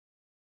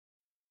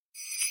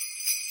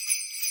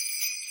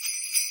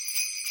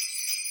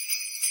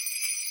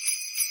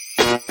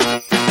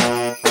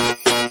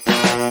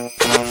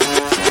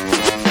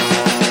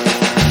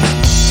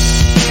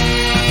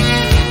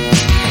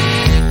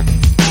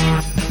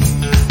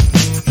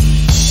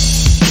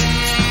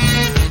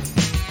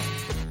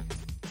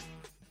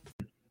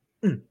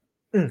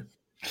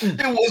It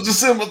was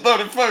December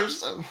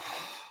 31st.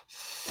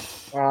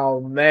 Oh,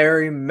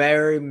 Merry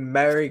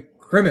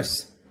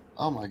Christmas,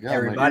 Oh my God,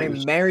 everybody!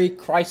 Merry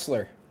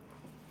Chrysler.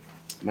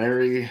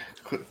 Merry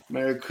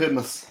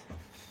Christmas.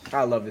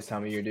 I love this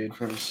time of year, dude.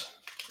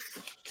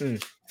 I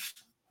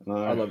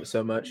love it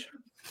so much.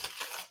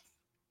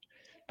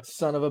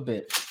 Son of a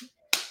bitch.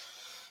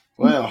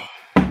 Well,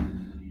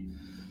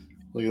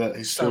 look at that.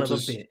 He Son spilled of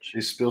a bitch.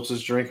 He spilled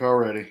his drink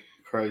already.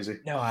 Crazy.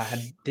 No,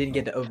 didn't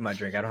get to open my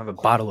drink. I don't have a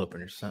bottle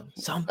opener. Something.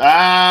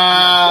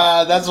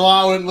 That's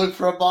why I wouldn't look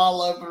for a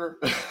bottle opener.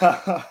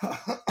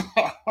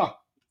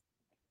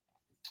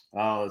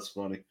 Oh, that's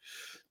funny.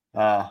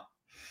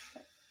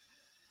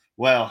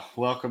 Well,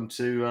 welcome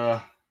to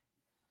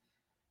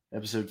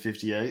episode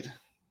 58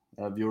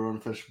 of Your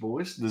Unofficial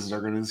Boys. This is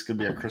going to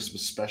be a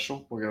Christmas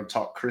special. We're going to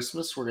talk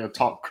Christmas. We're going to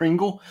talk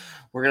Kringle.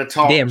 We're going to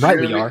talk. Damn right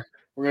we are.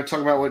 We're going to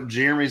talk about what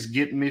Jeremy's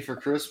getting me for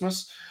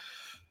Christmas.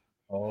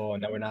 Oh,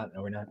 no, we're not.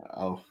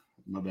 Oh,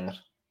 my bad.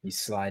 You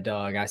sly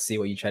dog. I see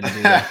what you tried to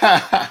do there.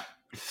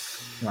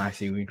 I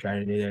see what you tried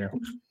to do there.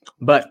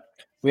 But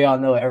we all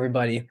know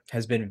everybody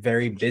has been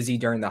very busy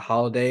during the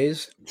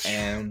holidays.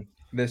 And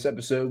this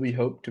episode, we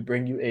hope to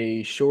bring you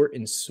a short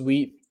and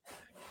sweet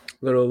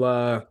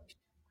little,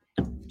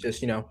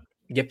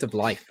 gift of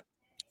life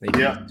that you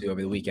can do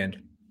over the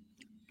weekend.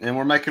 And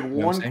we're making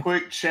one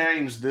quick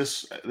change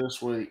this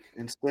week.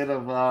 Instead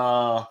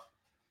of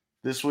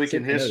this week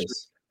in history.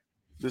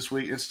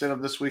 Instead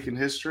of this week in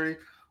history,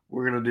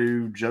 we're gonna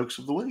do jokes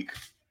of the week.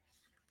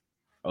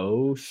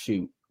 Oh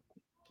shoot!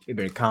 You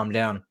better calm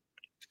down.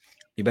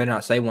 You better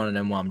not say one of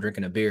them while I'm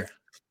drinking a beer.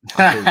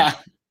 That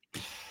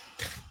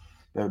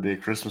would be a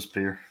Christmas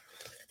beer.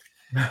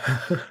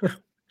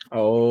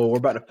 Oh, we're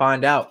about to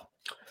find out.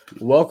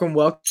 Welcome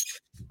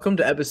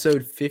to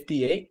episode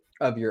 58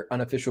 of Your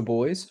Unofficial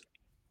Boys,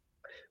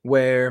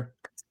 where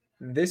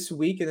this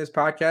week in this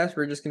podcast,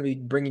 we're just going to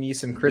be bringing you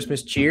some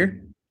Christmas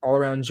cheer, all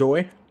around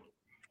joy.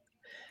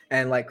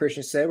 And like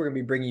Christian said, we're going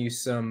to be bringing you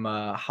some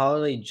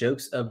holiday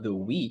jokes of the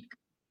week,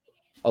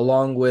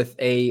 along with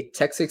a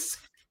Texas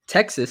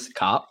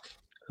cop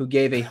who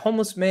gave a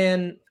homeless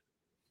man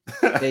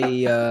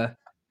a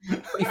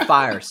pretty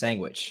fire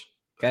sandwich.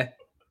 Okay?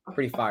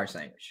 Pretty fire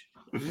sandwich.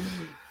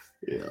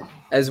 Yeah.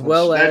 As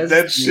well as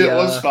that shit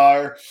was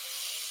fire.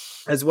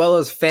 As well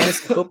as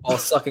fantasy football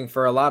sucking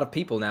for a lot of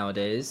people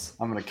nowadays.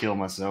 I'm going to kill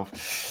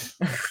myself.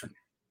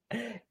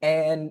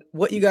 And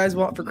what you guys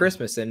want for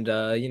Christmas and,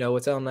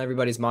 what's on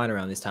everybody's mind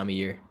around this time of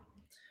year.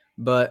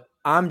 But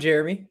I'm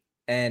Jeremy,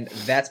 and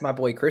that's my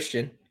boy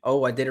Christian.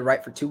 Oh, I did it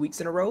right for 2 weeks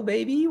in a row,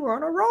 baby. We're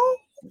on a roll.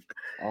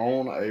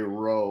 On a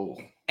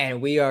roll.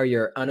 And we are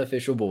your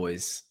unofficial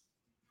boys.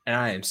 And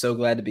I am so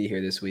glad to be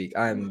here this week.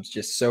 I'm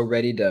just so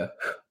ready to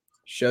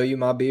show you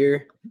my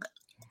beer.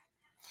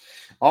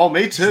 Oh,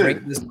 me too.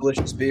 Drink this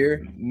delicious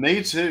beer.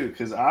 Me too,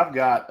 because I've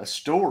got a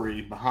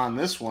story behind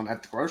this one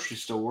at the grocery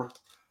store.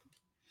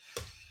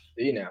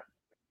 Do you know?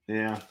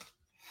 Yeah.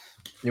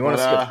 You want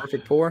to see a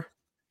perfect pour?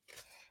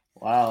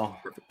 Wow.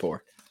 Perfect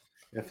pour.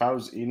 If I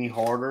was any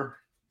harder,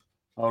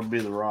 I would be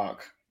The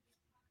Rock.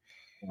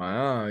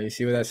 Wow. You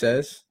see what that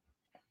says?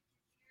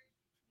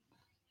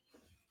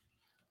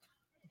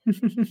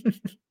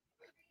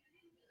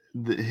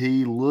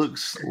 He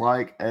looks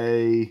like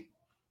a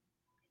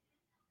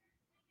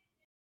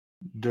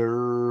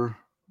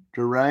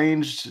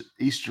deranged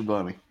Easter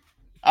bunny.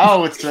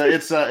 Oh, it's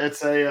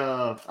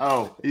a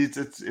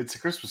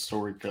Christmas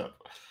story cup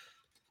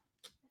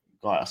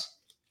glass.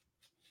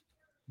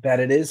 That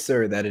it is,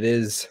 sir. That it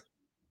is.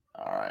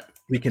 All right.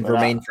 We can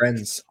remain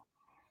friends.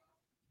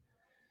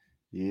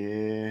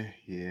 Yeah.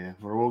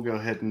 Well, we'll go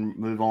ahead and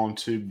move on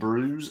to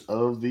brews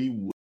of the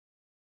week.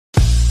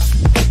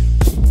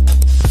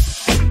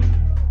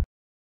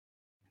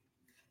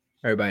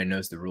 Everybody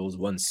knows the rules.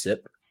 One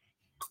sip.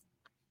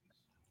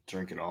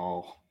 Drink it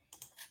all.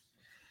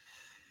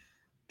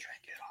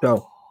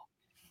 So,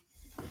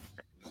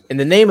 in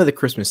the name of the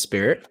Christmas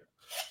spirit,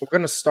 we're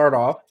going to start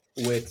off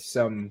with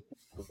some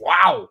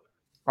wow.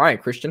 All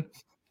right, Christian.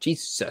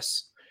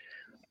 Jesus.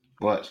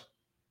 What?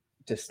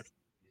 Just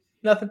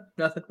nothing.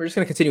 We're just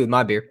going to continue with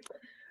my beer.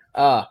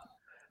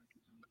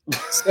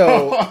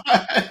 So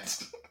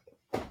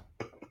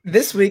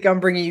this week I'm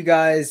bringing you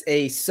guys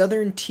a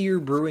Southern Tier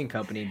Brewing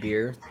Company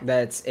beer.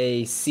 That's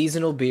a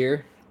seasonal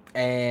beer,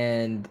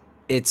 and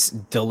it's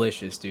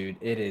delicious, dude.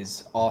 It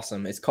is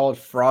awesome. It's called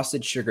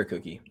Frosted Sugar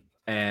Cookie.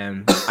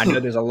 And I know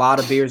there's a lot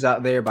of beers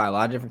out there by a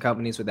lot of different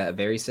companies with that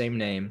very same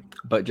name.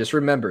 But just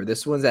remember,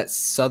 this one's at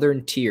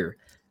Southern Tier.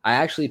 I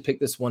actually picked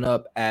this one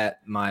up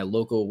at my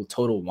local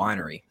Total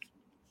Winery.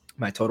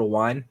 My Total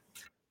Wine.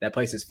 That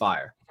place is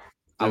fire.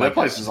 Dude, that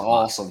place is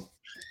awesome.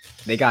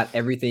 They got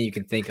everything you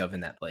can think of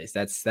in that place.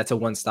 That's a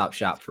one-stop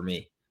shop for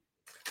me.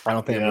 I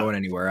don't think I'm going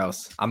anywhere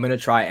else. I'm going to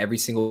try every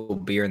single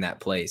beer in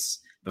that place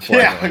before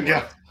I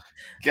go.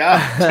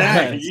 God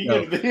dang, you're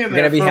going to be in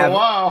there for a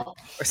while.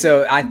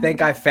 So I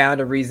think I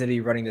found a reason to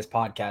be running this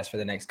podcast for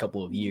the next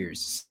couple of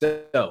years.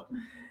 So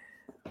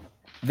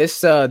this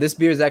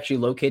beer is actually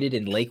located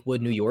in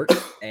Lakewood, New York,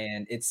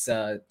 and it's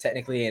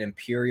technically an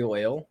imperial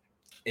ale.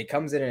 It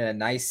comes in at a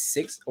nice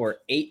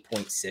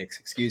 8.6,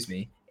 excuse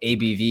me,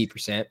 ABV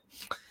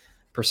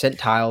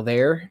percentile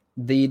there.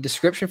 The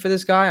description for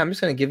this guy, I'm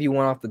just going to give you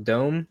one off the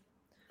dome.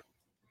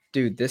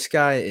 Dude, this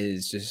guy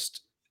is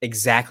just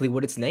exactly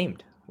what it's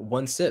named.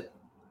 One sip.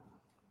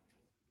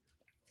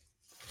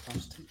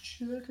 Frosted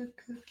sugar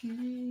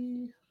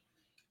cookie.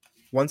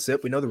 One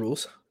sip. We know the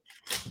rules.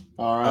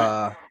 All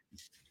right.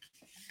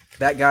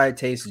 That guy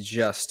tastes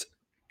just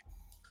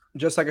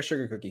like a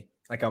sugar cookie,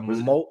 like a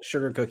malt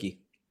sugar cookie.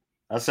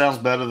 That sounds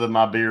better than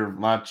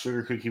my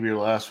sugar cookie beer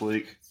last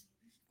week.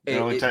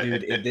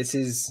 This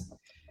is.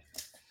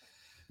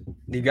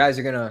 You guys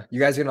are gonna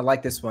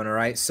like this one, all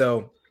right?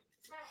 So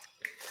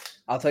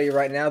I'll tell you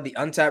right now, the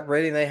Untappd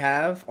rating they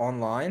have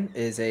online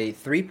is a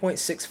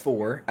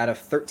 3.64 out of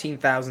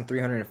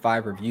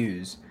 13,305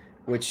 reviews,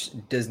 which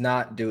does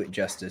not do it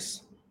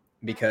justice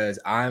because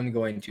I'm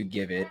going to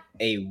give it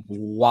a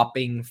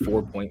whopping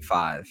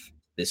 4.5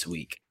 this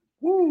week.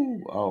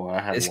 Woo! Oh, I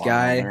have this a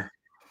guy. There.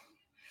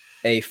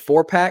 A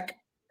 4-pack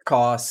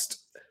cost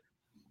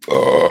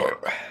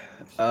 $14,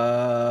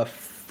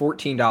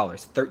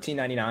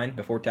 $13.99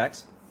 before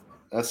tax.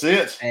 That's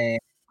it. And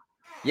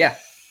yeah,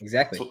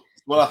 exactly. That's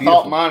what I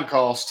thought mine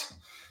cost.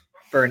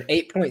 For an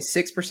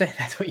 8.6%,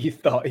 that's what you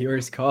thought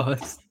yours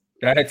cost.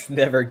 That's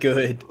never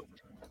good.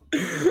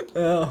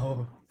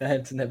 Oh,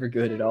 that's never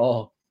good at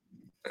all.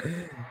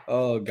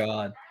 Oh,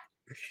 God.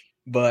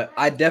 But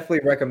I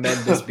definitely recommend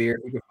this beer.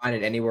 You can find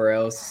it anywhere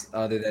else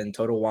other than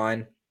Total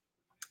Wine.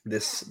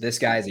 This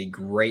guy is a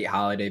great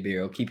holiday beer.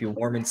 It'll keep you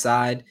warm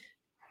inside.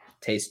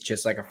 Tastes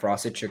just like a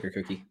frosted sugar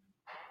cookie.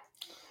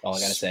 All I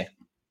got to say.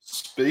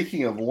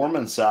 Speaking of warm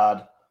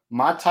inside,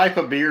 my type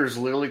of beer is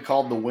literally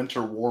called the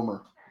Winter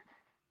Warmer.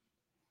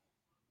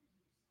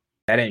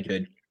 That ain't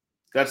good.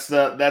 That's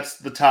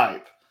the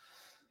type.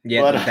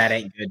 Yeah, but that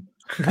ain't good.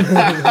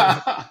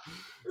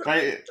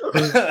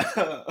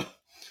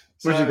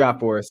 What you got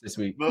for us this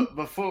week? But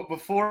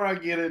before I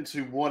get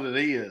into what it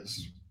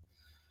is,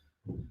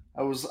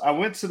 I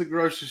went to the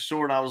grocery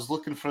store and I was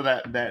looking for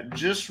that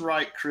just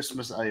right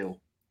Christmas ale,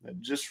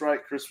 that just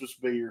right Christmas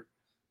beer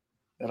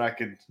that I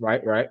could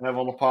right have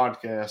on the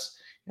podcast.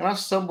 And I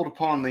stumbled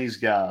upon these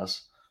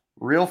guys.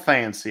 Real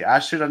fancy. I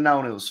should have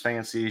known it was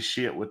fancy as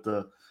shit with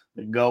the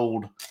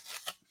gold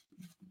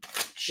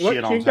shit what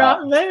on top. What you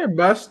got there,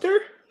 Buster?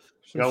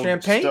 Some gold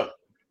champagne? Stuff.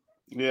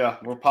 Yeah,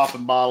 we're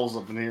popping bottles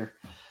up in here.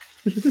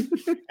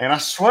 And I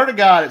swear to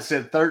God, it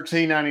said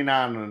 $13.99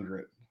 under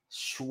it.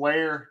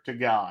 Swear to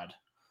God.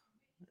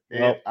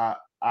 Well,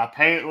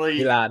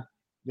 apparently,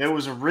 there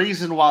was a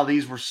reason why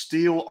these were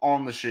still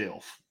on the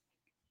shelf.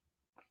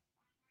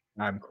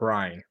 I'm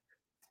crying.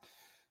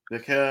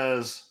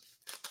 Because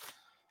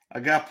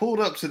I got pulled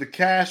up to the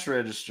cash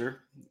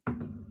register,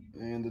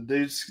 and the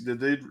dude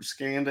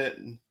scanned it,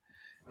 and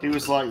he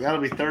was like,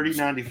 "That'll be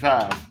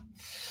 $30.95."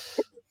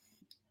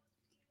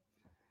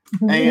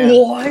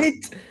 What?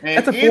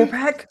 That's a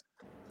 4-pack?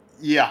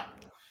 Yeah.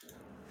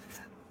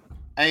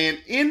 And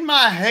in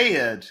my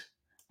head,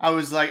 I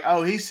was like,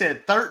 "Oh, he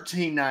said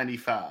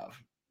 $13.95."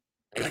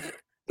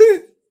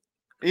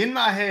 In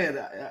my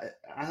head,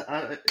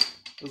 I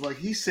was like,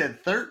 "He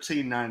said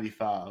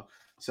 $13.95."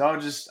 So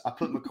I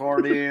put my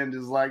card in,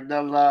 just like,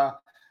 da da da.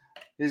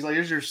 He's like,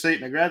 "Here's your receipt."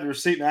 And I grabbed the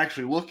receipt and I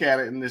actually look at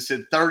it, and it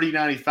said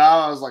 $30.95.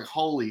 I was like,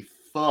 "Holy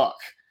fuck!"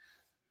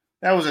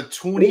 That was a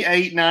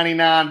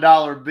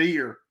 $28.99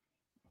 beer.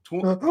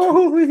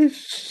 Holy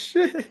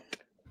shit!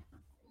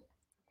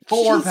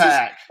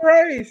 4-pack.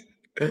 Christ.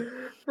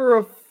 For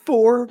a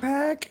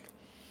 4-pack?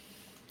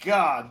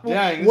 God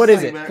dang! What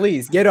is it? Man.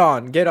 Please get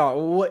on.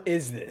 What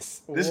is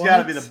this? This has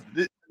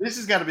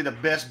got to be the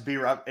best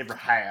beer I've ever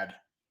had.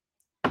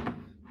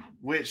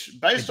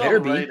 Which, based on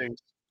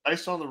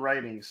the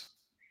ratings,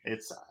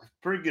 it's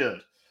pretty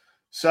good.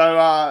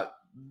 So,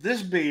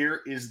 this beer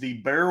is the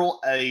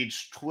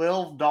barrel-aged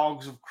 12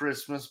 Dogs of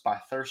Christmas by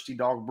Thirsty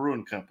Dog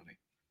Brewing Company.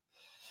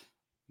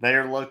 They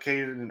are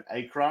located in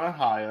Akron,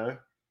 Ohio.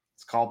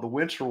 It's called the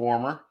Winter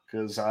Warmer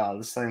because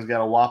this thing's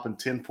got a whopping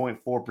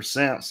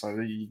 10.4%. So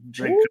you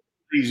drink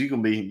these, you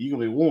can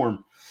be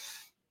warm.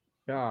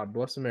 God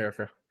bless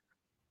America.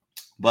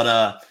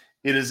 But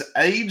it is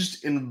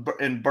aged in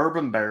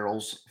bourbon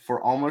barrels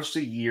for almost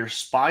a year,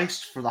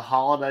 spiced for the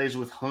holidays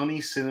with honey,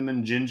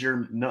 cinnamon,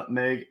 ginger,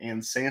 nutmeg,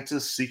 and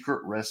Santa's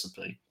secret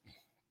recipe.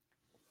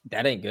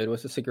 That ain't good.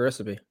 What's the secret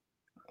recipe?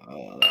 I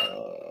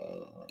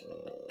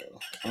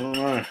don't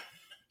know.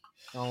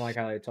 I don't like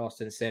how they tossed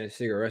in Santa's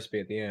secret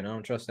recipe at the end. I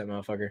don't trust that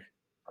motherfucker.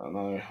 I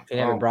know. He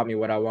never brought me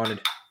what I wanted.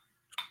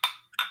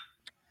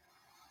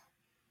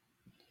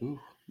 Ooh,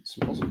 it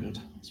smells good.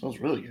 It smells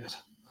really good.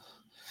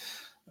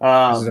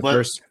 This is the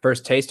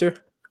first taster?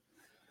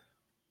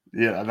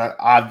 Yeah,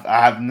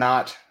 I have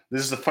not.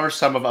 This is the first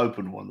time I've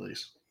opened one of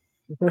these.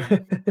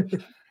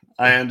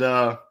 And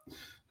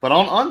but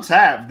on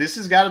Untappd, this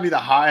has got to be the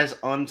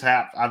highest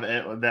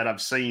Untappd that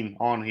I've seen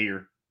on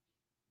here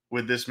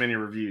with this many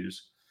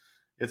reviews.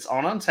 It's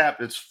on Untappd.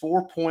 It's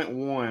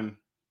 4.1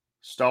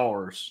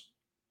 stars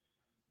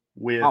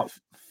with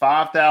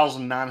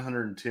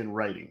 5,910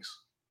 ratings.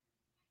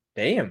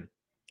 Damn.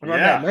 About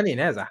that money, and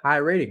it has a high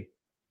rating.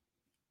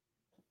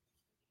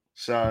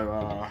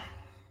 So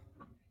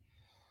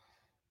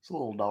it's a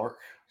little dark.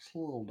 It's a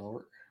little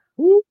dark.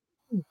 Woo.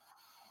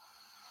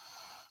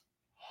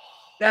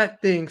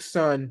 That thing,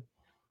 son.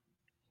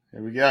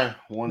 Here we go.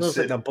 One Looks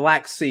like sip. the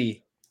Black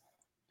Sea.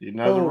 You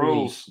know the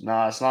rules.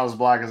 Nah, it's not as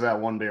black as that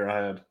one beer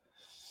I had.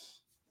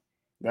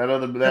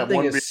 That thing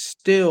one is beer.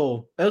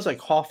 still. It was like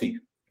coffee.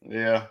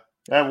 Yeah,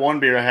 that one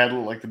beer I had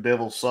looked like the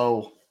devil's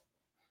soul.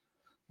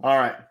 All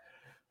right,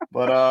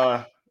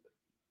 but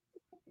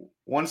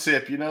one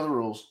sip. You know the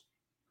rules.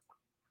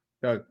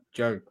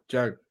 Chug.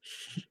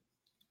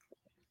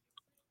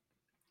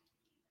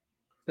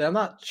 I'm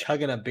not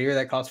chugging a beer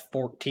that costs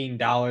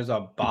 $14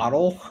 a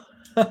bottle.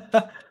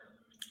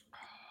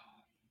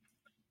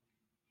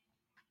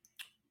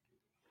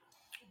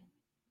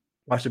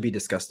 Why should it be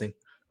disgusting?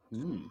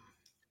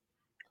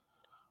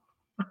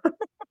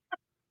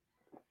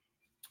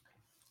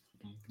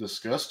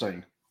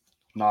 Disgusting.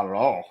 Not at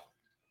all.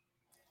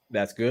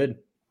 That's good.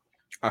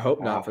 I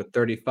hope not for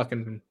 30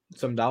 fucking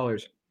some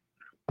dollars.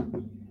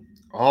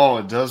 Oh,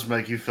 it does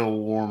make you feel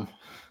warm.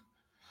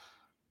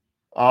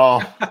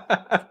 Oh.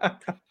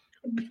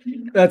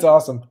 That's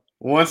awesome.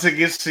 Once it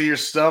gets to your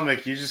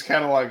stomach, you just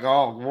kind of like,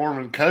 oh, warm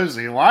and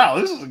cozy. Wow,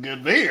 this is a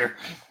good beer.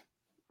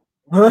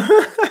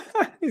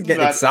 He's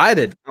getting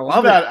excited. I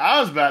love it.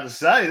 I was about to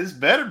say, this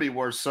better be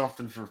worth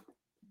something for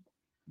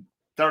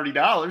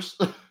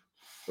 $30.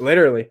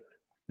 Literally.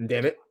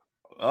 Damn it.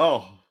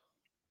 Oh.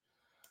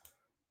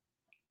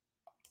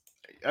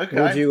 Okay.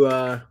 What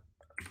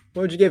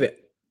would you give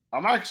it?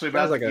 I'm actually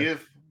about to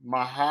give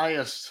my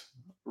highest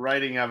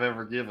rating I've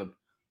ever given.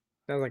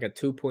 Sounds like a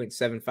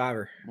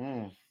 2.75er.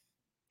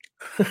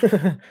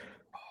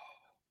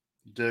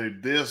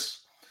 Dude, this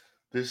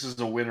is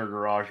a winter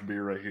garage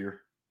beer right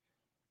here.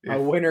 A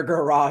winter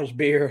garage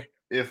beer.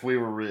 If we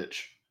were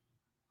rich.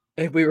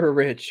 If we were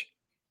rich.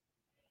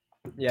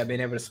 Yeah,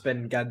 being able to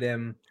spend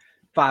goddamn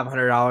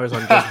 $500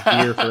 on just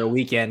beer for a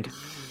weekend.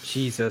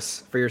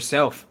 Jesus, for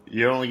yourself.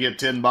 You only get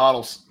 10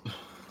 bottles.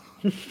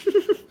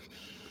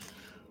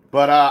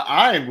 But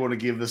I am going to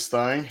give this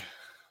thing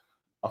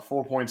a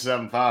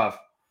 4.75.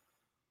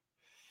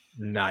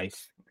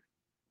 Nice.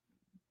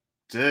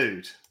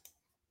 Dude.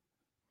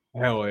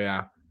 Hell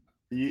yeah.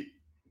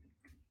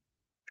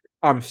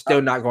 I'm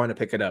still not going to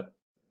pick it up.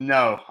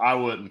 No, I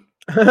wouldn't.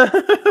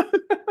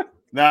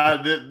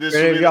 Now, this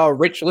any of y'all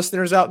rich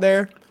listeners out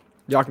there,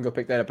 y'all can go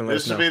pick that up and let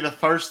us know. This will be the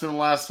first and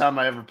last time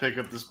I ever pick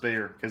up this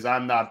beer because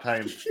I'm not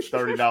paying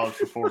 $30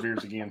 for 4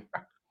 beers again.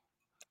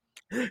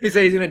 He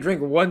said he's going to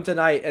drink one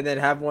tonight and then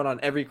have one on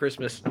every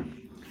Christmas.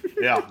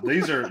 Yeah,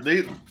 these are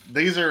to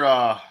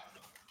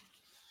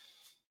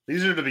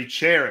be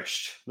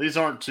cherished. These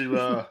aren't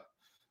to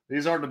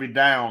be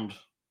downed.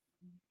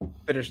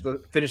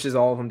 Finishes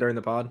all of them during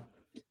the pod.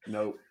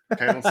 Nope.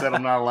 Caitlin said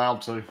I'm not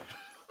allowed to.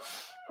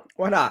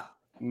 Why not?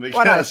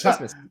 Why not? It's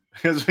Christmas.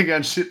 Because we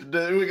got shit to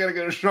do. We got to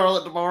go to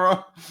Charlotte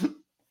tomorrow.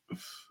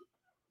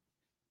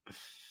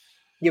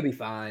 You'll be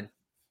fine.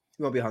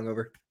 You won't be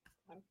hungover.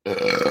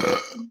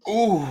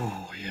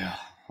 Oh yeah.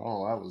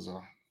 Oh, that was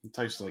it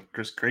tastes like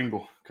Kris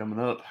Kringle coming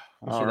up.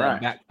 All right.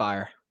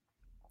 Backfire.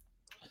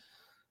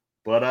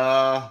 But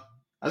I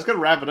was gonna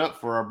wrap it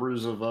up for our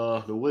brews of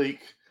the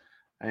week.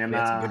 And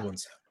some good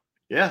ones.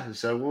 Yeah,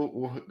 so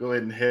we'll go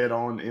ahead and head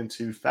on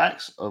into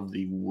facts of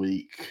the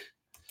week.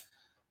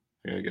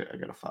 I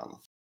gotta find them.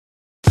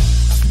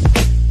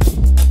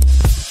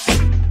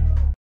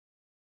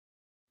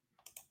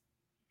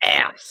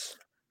 Ass.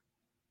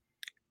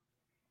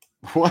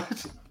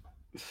 What?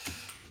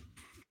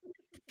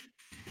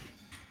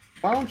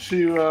 Why don't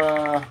you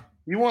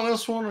you want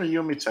this one or you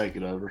want me to take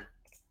it over?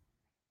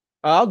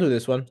 I'll do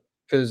this one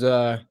because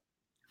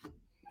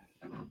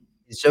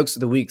these jokes of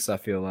the weeks I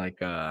feel like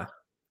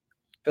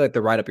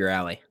they're right up your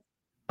alley.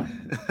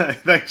 I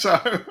think so.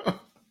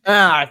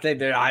 I think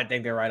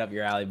they're right up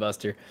your alley,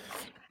 Buster.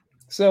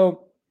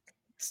 So,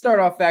 start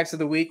off facts of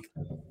the week.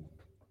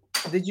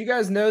 Did you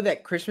guys know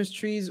that Christmas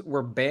trees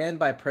were banned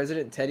by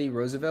President Teddy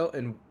Roosevelt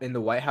in the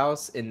White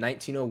House in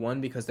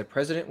 1901 because the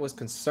president was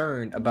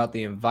concerned about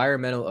the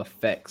environmental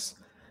effects?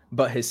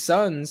 But his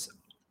sons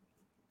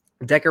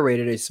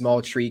decorated a small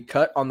tree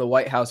cut on the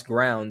White House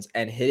grounds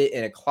and hid it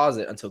in a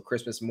closet until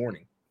Christmas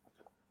morning.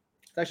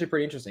 It's actually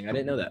pretty interesting. I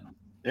didn't know that.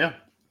 Yeah.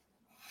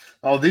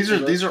 Oh,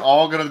 these are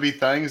all going to be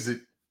things that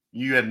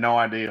you had no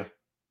idea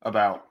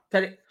about.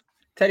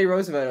 Teddy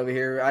Roosevelt over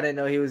here. I didn't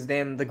know he was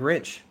damn the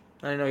Grinch.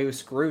 I didn't know he was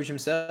Scrooge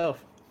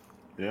himself.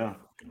 Yeah.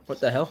 What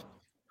the hell?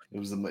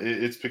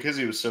 It's because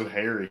he was so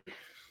hairy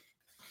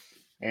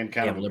and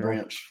kind of a liberal.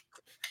 Grinch.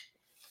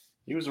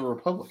 He was a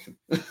Republican.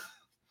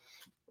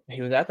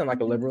 He was acting like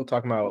a liberal,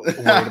 talking about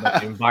worried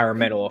about the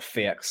environmental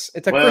effects.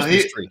 It's a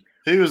Christmas tree.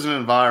 He was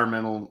an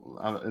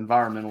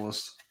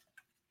environmentalist.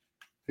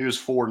 He was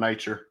for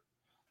nature.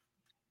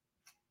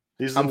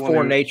 I'm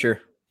for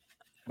nature,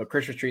 but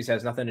Christmas trees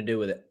has nothing to do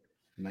with it.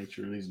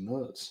 Nature, these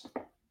nuts.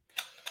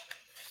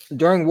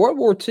 During World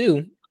War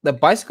II, the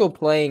bicycle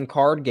playing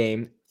card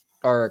game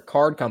or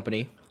card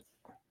company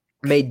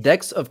made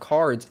decks of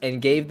cards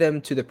and gave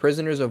them to the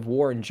prisoners of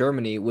war in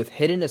Germany with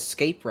hidden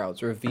escape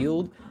routes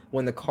revealed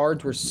when the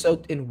cards were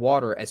soaked in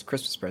water as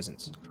Christmas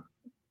presents.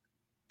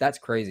 That's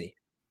crazy.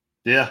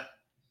 Yeah.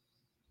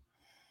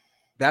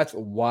 That's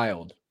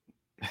wild.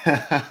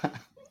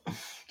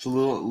 It's a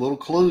little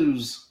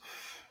clues.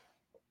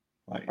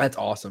 That's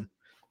awesome.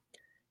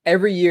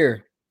 Every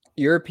year,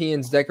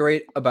 Europeans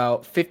decorate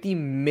about 50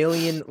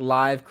 million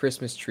live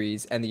Christmas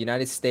trees, and the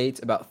United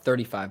States about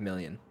 35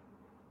 million.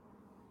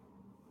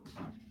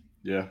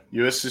 Yeah,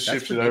 U.S. has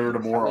shifted over to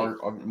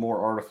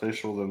more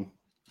artificial than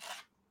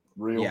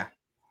real. Yeah.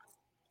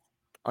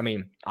 I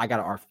mean, I got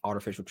an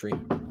artificial tree.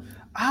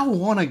 I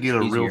want to get a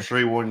real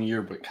tree one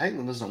year, but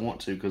Caitlin doesn't want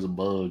to because of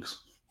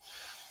bugs.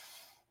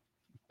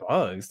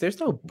 Bugs? There's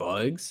no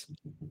bugs.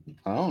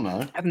 I don't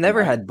know. I've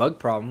never had bug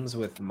problems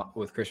with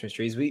Christmas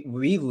trees.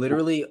 We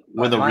literally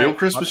with a real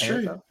Christmas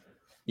tree.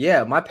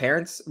 Yeah, my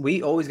parents.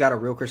 We always got a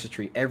real Christmas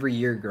tree every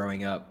year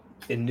growing up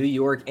in New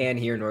York and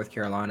here in North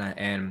Carolina,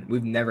 and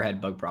we've never had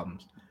bug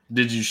problems.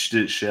 Did it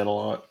shed a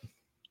lot?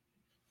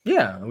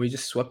 Yeah, we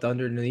just swept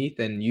underneath,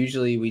 and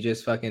usually we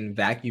just fucking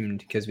vacuumed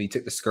because we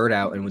took the skirt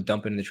out and would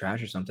dump it in the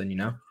trash or something, you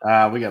know?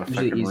 We got a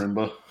fucking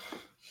Roomba.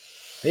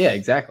 Yeah,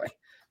 exactly.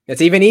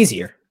 It's even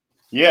easier.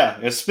 Yeah,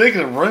 and speaking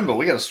of Roomba,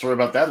 we got a story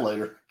about that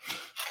later.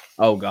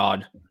 Oh,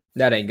 God.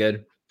 That ain't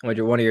good. Would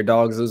one of your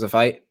dogs lose a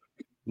fight?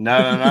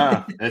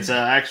 No. It's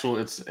actual,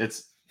 it's, I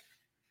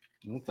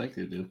don't think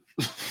they did.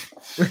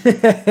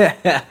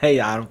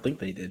 Hey, I don't think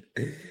they did.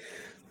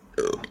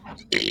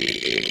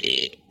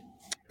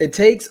 It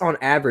takes on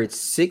average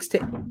 6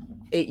 to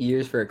 8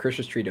 years for a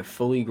Christmas tree to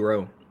fully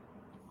grow,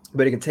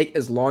 but it can take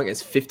as long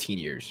as 15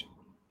 years.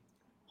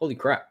 Holy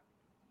crap.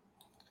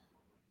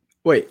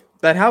 Wait,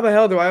 then how the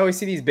hell do I always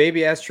see these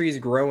baby ass trees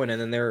growing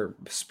and then they're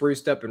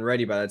spruced up and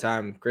ready by the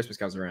time Christmas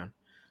comes around?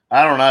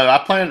 I don't know. I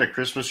planted a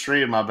Christmas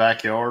tree in my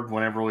backyard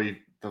whenever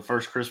the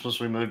first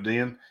Christmas we moved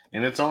in,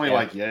 and it's only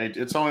like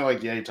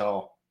yay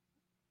tall.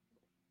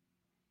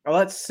 Oh,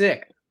 that's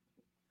sick.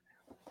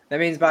 That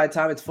means by the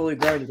time it's fully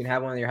grown, you can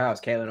have one in your house,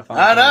 Caitlin.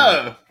 I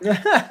know.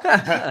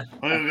 I'm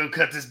gonna go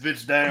cut this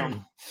bitch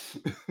down.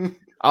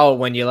 Oh,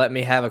 when you let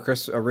me have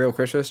a real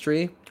Christmas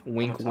tree,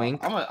 wink,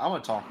 wink. I'm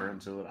gonna talk her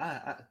into it.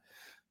 I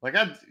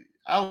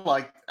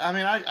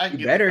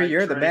You better.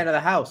 You're the man of the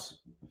house.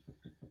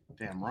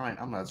 Damn right.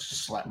 I'm gonna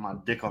slap my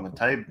dick on the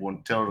table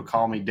and tell her to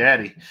call me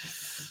daddy.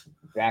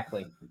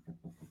 Exactly.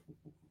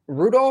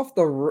 Rudolph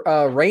the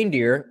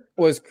reindeer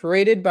was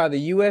created by the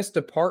U.S.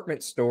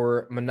 department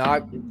store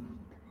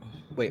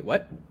Wait,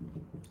 what?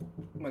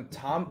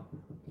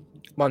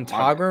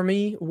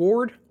 Montgomery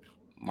Ward?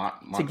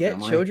 To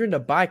get children to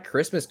buy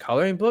Christmas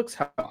coloring books.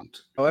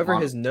 However,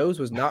 his nose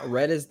was not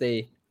red as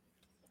they...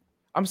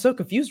 I'm so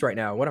confused right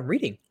now what I'm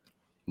reading.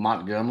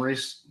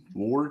 Montgomery's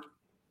Ward?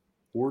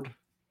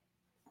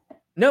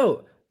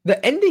 No,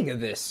 the ending of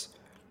this.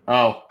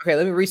 Oh. Okay,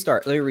 let me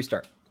restart. Oh,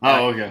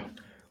 right. Okay.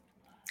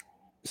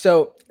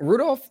 So,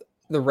 Rudolph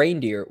the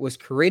reindeer was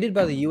created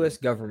by the U.S.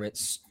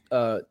 government's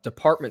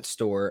department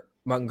store,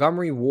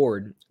 Montgomery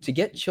Ward, to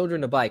get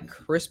children to buy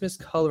Christmas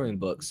coloring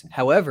books.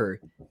 However,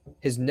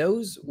 his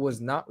nose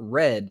was not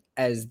red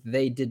as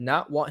they did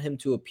not want him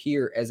to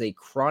appear as a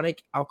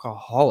chronic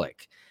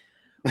alcoholic.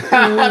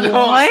 What?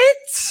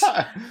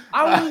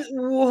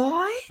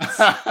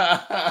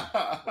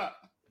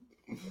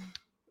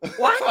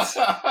 What?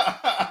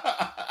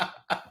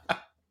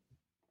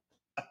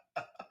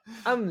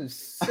 I'm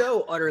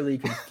so utterly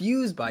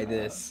confused by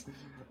this.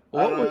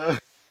 What was the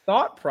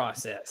thought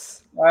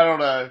process? I don't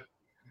know.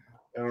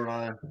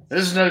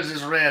 His nose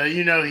is red.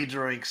 You know he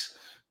drinks.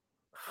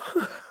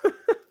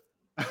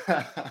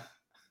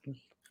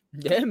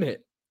 Damn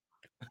it.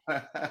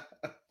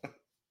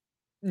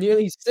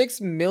 Nearly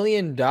 $6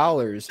 million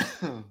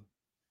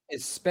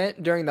is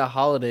spent during the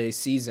holiday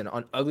season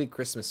on ugly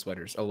Christmas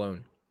sweaters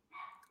alone.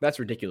 That's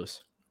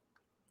ridiculous.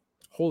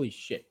 Holy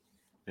shit.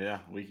 Yeah,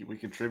 we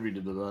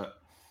contributed to that.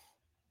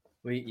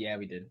 We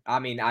did. I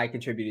mean, I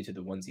contributed to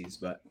the onesies,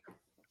 but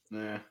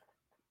yeah.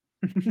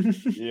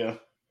 Yeah.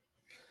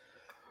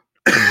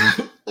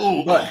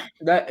 But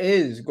that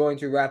is going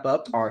to wrap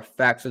up our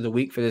facts of the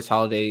week for this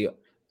holiday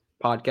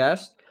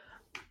podcast.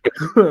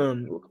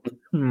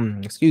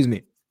 Excuse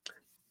me.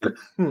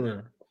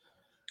 We're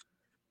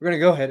gonna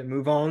go ahead and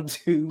move on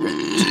to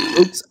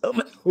jokes of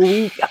the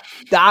week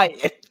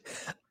diet.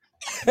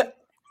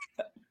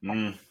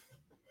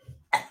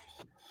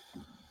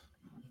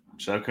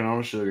 Choking on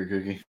a sugar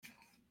cookie.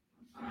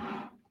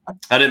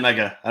 I didn't make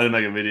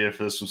a video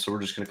for this one, so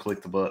we're just gonna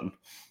click the button.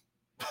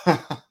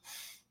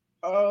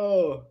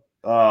 Oh.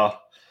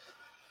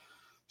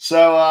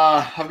 So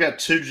I've got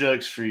 2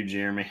 jokes for you,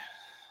 Jeremy.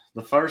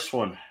 The first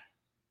one,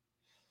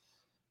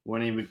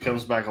 when he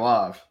comes back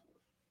alive,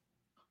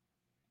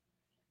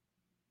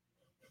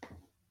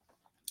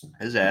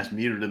 his ass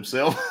muted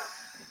himself.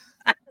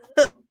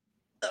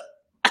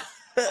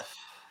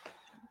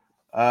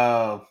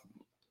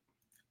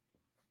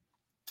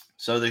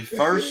 So the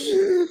first,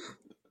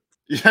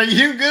 yeah,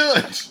 you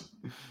good?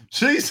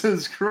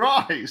 Jesus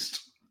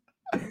Christ!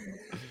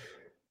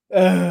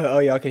 Oh,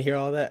 y'all can hear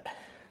all that?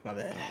 My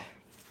bad.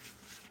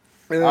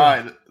 All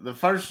right, the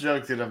first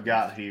joke that I've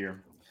got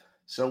here.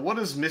 So, what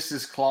does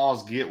Mrs.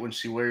 Claus get when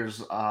she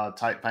wears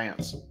tight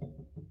pants?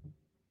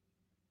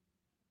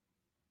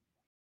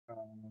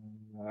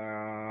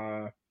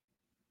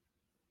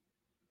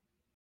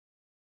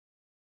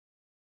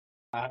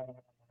 I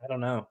don't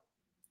know.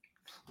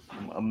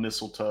 A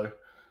mistletoe.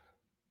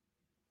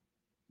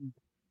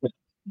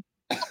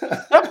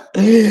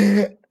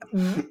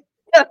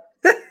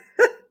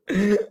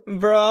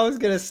 Bro, I was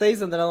gonna say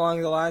something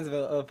along the lines of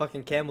a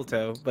fucking camel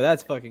toe, but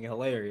that's fucking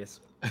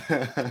hilarious.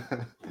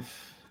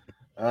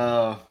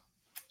 Well,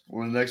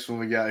 the next one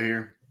we got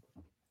here.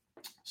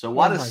 So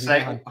why Oh does my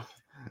Santa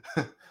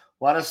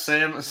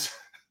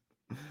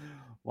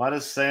why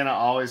does Santa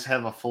always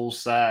have a full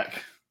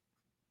sack?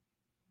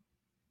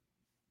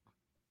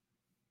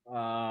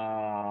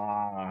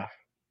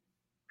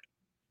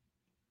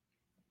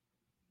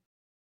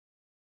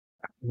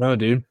 No,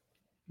 dude.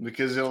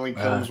 Because it only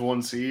comes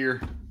once a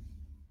year.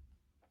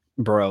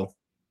 Bro.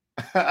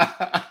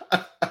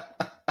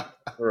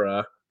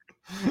 Bruh.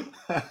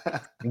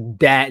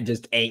 That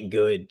just ain't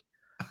good.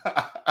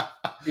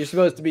 You're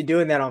supposed to be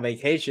doing that on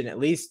vacation at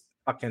least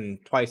fucking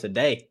twice a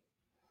day.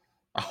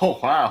 Oh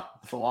wow,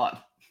 that's a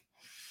lot.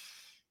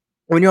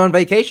 When you're on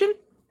vacation?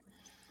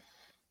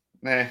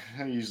 Nah,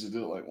 I usually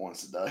do it like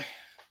once a day.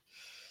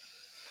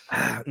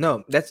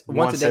 No, that's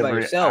once a day by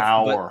every yourself.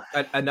 hour.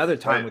 But another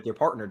time Wait. with your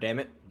partner, damn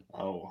it.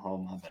 Oh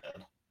my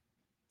bad.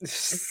 He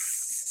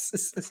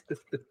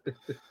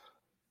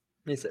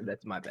said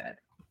that's my bad.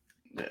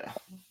 Yeah.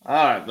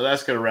 All right, but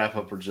that's gonna wrap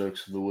up our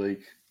jokes of the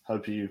week.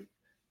 Hope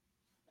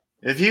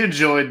if you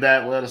enjoyed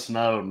that, let us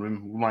know, and we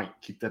might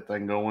keep that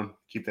thing going,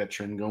 keep that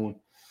trend going.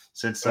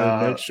 Since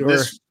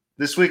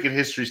this week in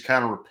history is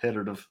kind of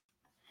repetitive.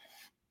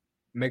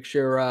 Make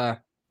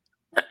sure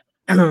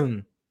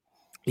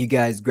you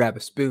guys grab a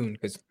spoon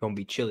because it's gonna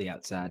be chilly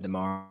outside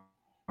tomorrow.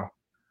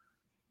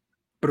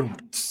 Or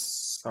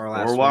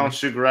why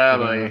don't you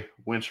grab a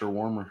winter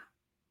warmer?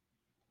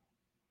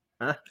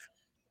 Huh?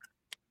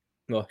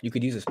 Well, you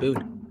could use a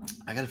spoon.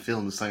 I got a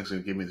feeling this thing's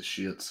gonna give me the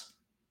shits.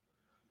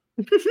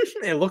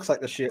 It looks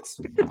like the shits.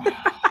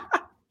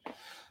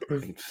 I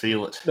can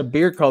feel it. The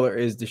beer color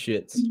is the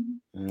shits.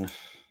 Yeah.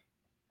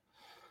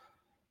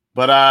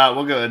 But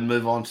we'll go ahead and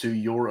move on to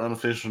your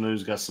unofficial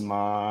news. Got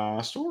some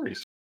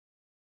stories.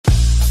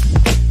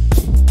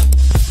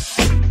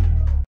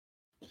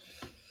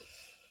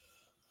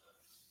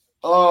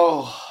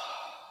 Oh,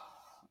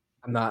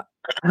 I'm not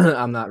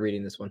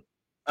reading this one.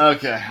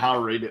 Okay,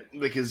 I'll read it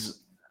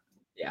because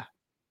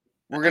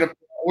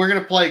we're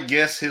gonna play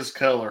guess his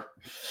color.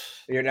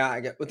 You're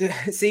not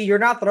see. You're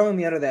not throwing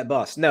me under that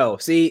bus. No,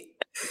 see.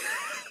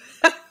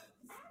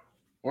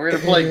 We're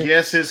gonna play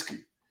guess his.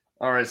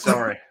 All right,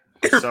 sorry.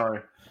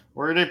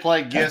 We're gonna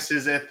play guess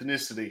his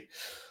ethnicity.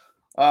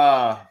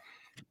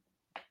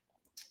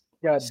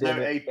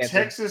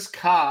 Texas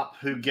cop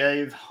who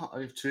gave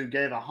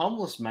a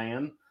homeless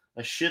man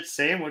a shit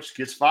sandwich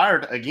gets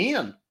fired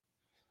again.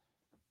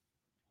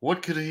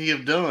 What could he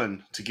have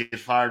done to get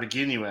fired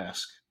again, you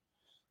ask?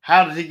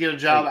 How did he get a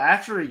job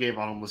after he gave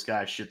a homeless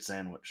guy a shit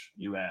sandwich,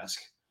 you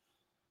ask?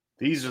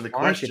 These are the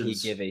questions. Why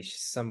should he give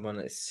someone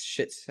a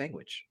shit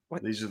sandwich?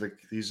 What? These are the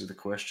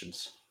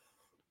questions.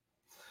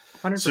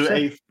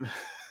 100%.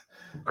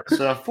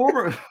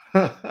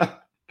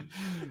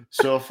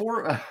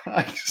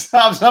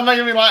 Stop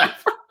making me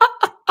laugh.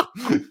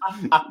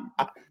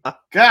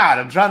 God,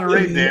 I'm trying to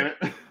read, damn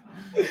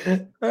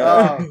it.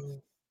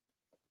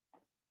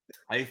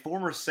 A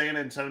former San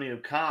Antonio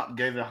cop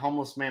gave a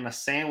homeless man a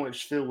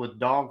sandwich filled with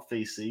dog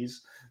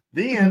feces.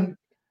 Then,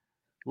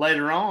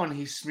 later on,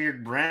 he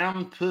smeared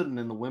brown pudding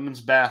in the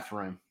women's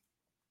bathroom.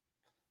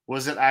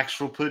 Was it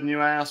actual pudding,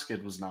 you ask?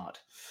 It was not.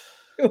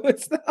 No,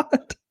 it's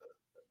not.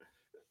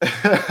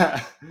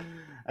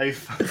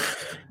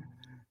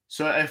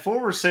 A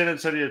former San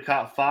Antonio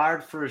cop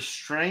fired for a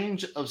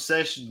strange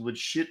obsession with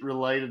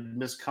shit-related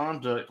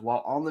misconduct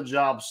while on the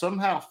job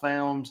somehow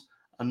found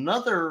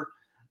another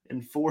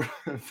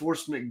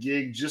enforcement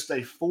gig just a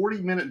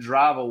 40-minute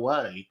drive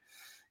away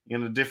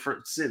in a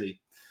different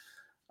city,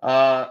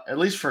 at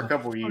least for a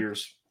couple of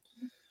years.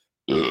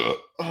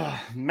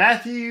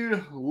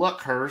 Matthew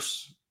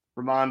Luckhurst,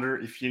 reminder,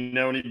 if you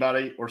know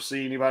anybody or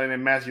see anybody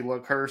named Matthew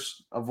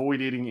Luckhurst,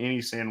 avoid eating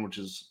any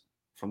sandwiches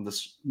from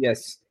this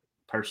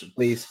person.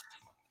 Please.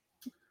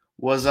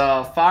 Was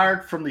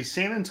fired from the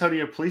San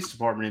Antonio Police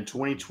Department in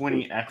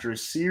 2020 after a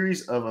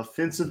series of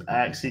offensive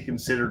acts he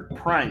considered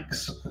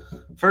pranks.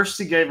 First,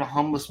 he gave a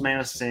homeless man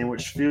a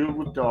sandwich filled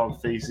with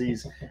dog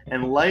feces,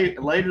 and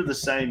later the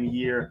same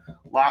year,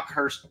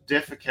 Luckhurst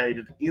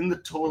defecated in the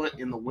toilet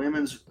in the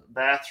women's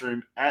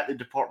bathroom at the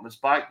department's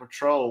bike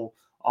patrol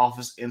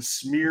office and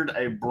smeared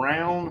a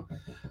brown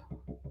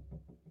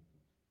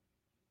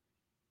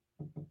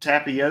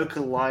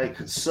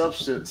tapioca-like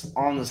substance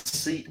on the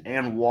seat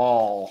and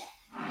wall.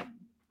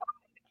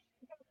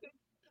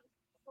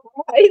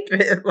 Why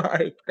it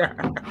like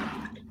that?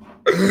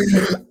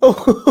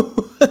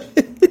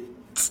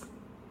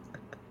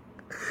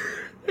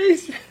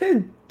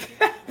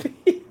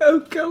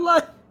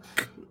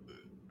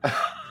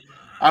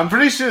 I'm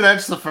pretty sure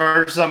that's the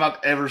first time I've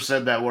ever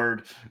said that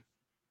word.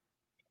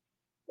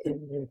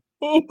 Because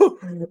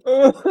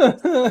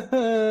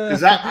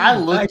I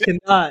looked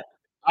cannot.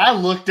 I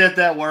looked at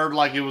that word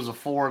like it was a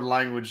foreign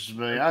language to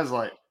me. I was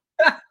like,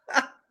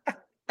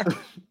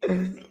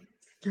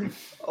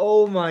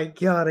 Oh my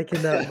god, I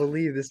cannot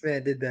believe this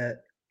man did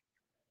that.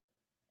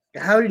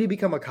 How did he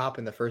become a cop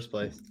in the first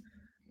place?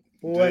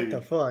 What the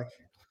dude, fuck?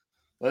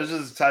 those are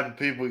the type of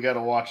people we got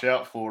to watch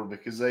out for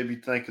because they be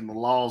thinking the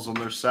law's on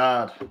their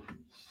side.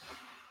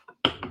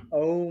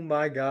 Oh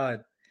my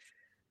god.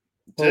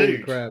 Holy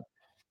Dude, crap.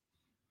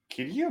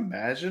 can you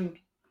imagine?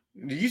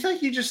 Do you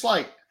think he just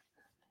like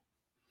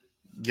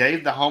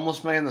gave the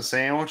homeless man the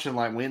sandwich and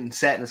like went and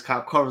sat in his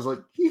cop car and was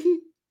like,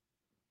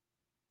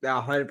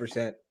 Yeah,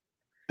 100%.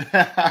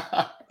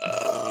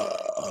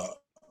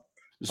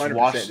 just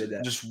 100% did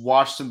that. just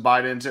watched him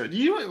bite into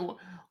it.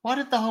 Why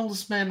did the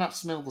homeless man not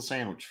smell the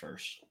sandwich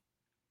first?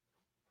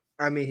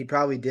 I mean, he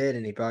probably did,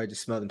 and he probably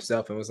just smelled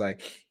himself and was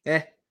like,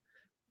 eh.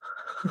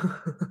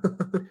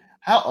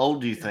 How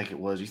old do you think it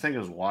was? You think it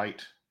was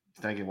white?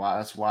 You think why?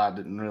 That's why I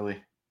didn't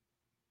really.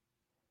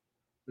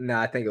 No,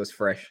 I think it was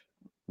fresh.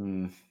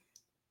 Hmm.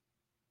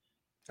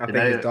 I think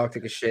his dog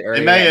took a shit earlier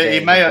He that day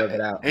and he drove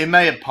it out.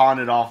 may have pawned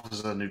it off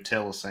as a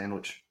Nutella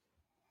sandwich.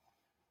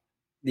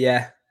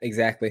 Yeah,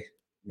 exactly.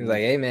 He was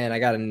like, hey, man, I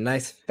got a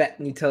nice fat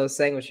Nutella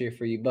sandwich here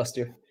for you,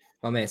 Buster.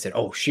 My man said,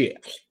 oh,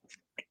 shit.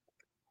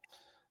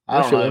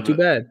 I don't know. Too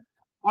bad.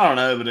 I don't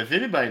know, but if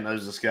anybody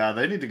knows this guy,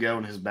 they need to go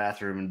in his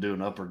bathroom and do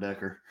an upper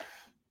decker.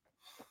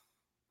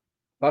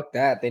 Fuck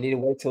that. They need to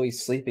wait till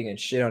he's sleeping and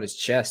shit on his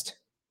chest.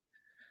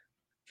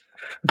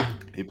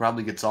 He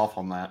probably gets off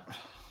on that.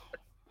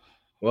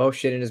 Well,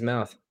 shit in his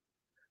mouth.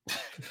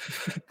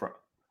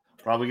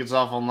 Probably gets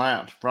off on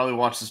that. Probably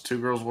watches Two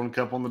Girls, One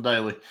Cup on the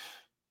daily.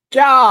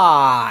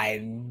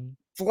 God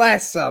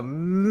bless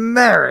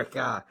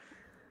America.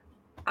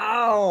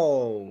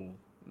 Oh,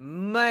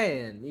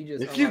 man.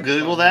 If you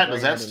Google that,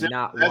 does that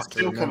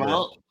still come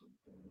out?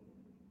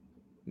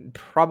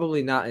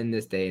 Probably not in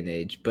this day and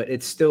age, but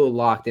it's still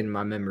locked in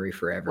my memory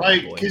forever.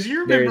 Like, because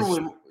you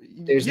remember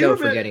there's no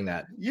forgetting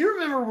that. You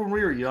remember when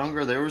we were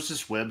younger, there was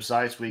just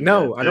websites we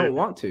No, I don't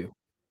want to.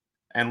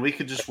 And we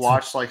could just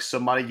watch like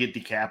somebody get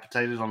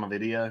decapitated on a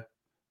video.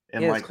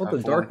 And it's called the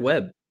dark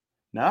web.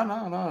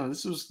 No.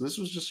 This was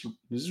just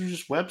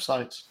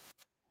websites.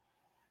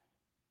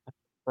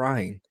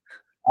 Crying.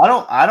 I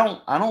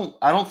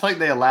don't think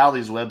they allow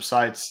these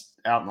websites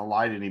out in the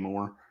light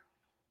anymore.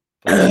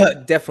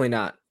 Definitely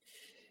not.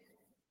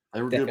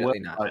 They were definitely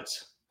good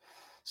websites.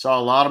 Saw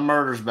a lot of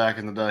murders back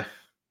in the day.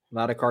 A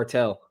lot of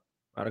cartel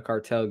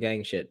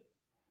gang shit.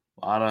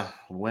 A lot of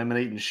women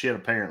eating shit,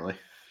 apparently.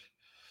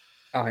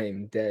 I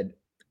am dead.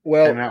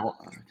 Well,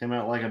 came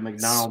out like a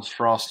McDonald's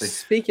Frosty.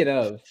 Speaking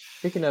of,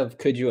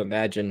 could you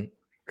imagine,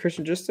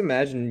 Christian? Just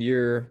imagine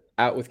you're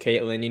out with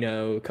Caitlin. You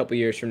know, a couple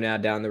years from now,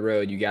 down the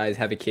road, you guys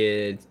have a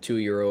kid,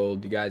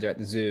 2-year-old. You guys are at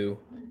the zoo,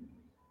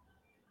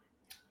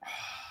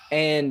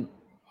 and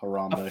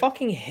a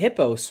fucking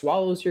hippo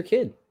swallows your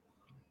kid.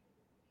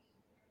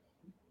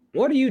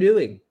 What are you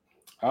doing?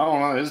 I don't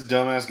know. This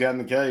dumbass got in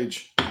the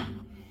cage.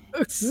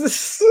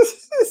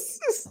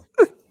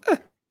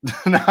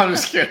 No, I'm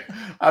just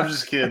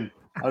kidding.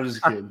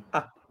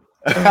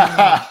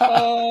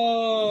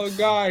 Oh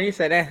God! He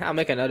said, "I'll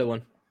make another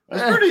one."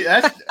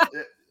 That's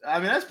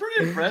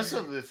pretty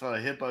impressive. If a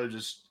hippo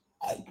just.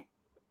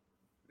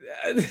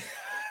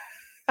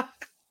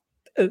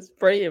 It's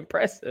pretty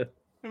impressive.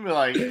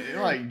 Like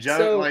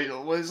Jonah.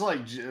 Who's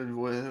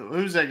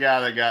that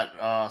guy that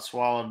got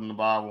swallowed in the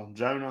Bible?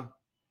 Jonah.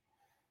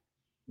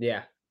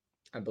 Yeah,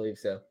 I believe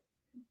so.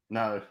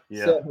 No,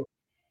 yeah. So,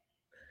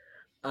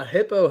 a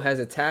hippo has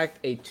attacked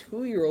a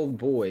 2-year-old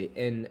boy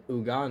in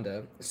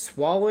Uganda,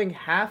 swallowing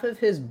half of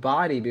his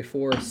body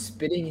before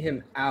spitting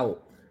him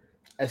out.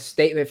 A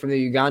statement from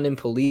the Ugandan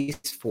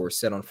police force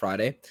said on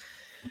Friday.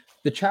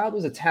 The child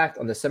was attacked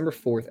on December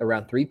 4th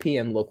around 3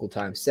 p.m. local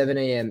time, 7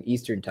 a.m.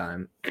 Eastern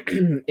time,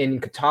 in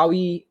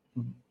Katawi,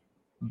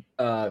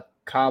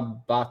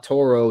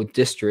 Kabatoro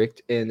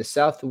district in the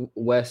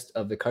southwest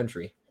of the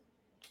country.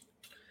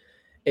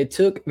 It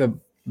took the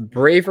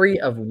bravery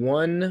of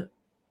one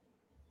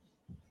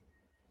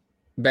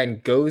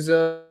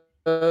Bangoza,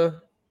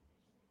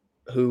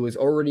 who was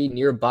already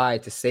nearby,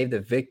 to save the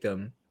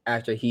victim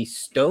after he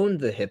stoned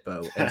the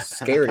hippo and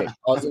scared it,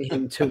 causing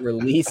him to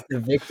release the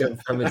victim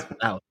from his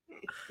mouth.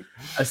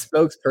 A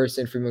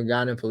spokesperson from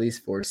Ugandan police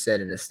force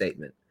said in a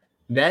statement.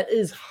 That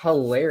is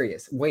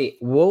hilarious. Wait,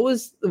 what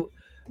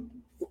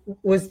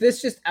was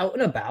this just out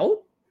and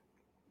about?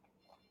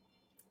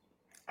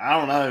 I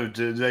don't know.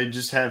 Do they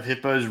just have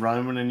hippos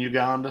roaming in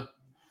Uganda?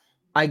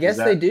 I guess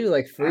they do,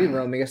 like free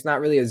roaming. It's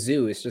not really a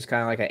zoo. It's just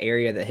kind of like an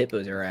area that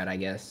hippos are at, I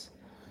guess.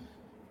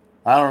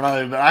 I don't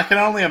know, but I can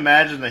only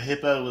imagine the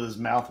hippo with his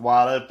mouth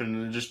wide open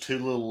and just 2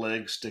 little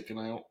legs sticking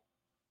out.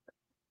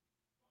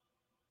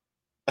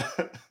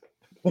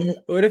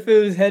 What if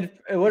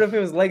it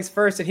was legs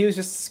first and he was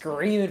just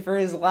screaming for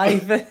his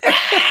life?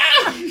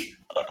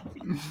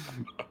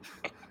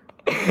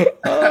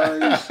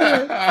 Oh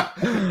shit!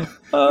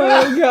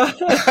 Oh god!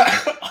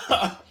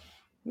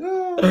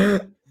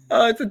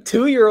 Oh, it's a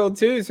 2-year-old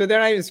too, so they're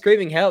not even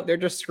screaming help. They're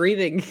just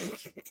screaming.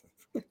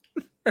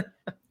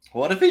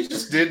 What if he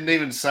just didn't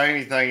even say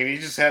anything and he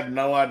just had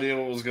no idea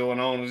what was going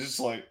on? It was just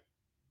like,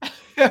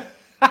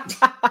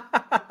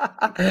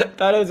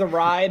 Thought it was a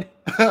ride.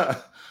 like,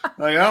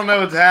 I don't know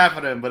what's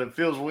happening, but it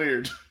feels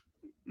weird.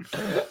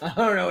 I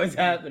don't know what's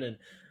happening,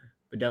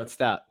 but don't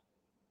stop.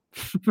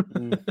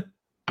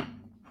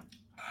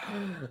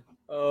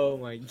 Oh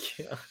my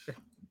god.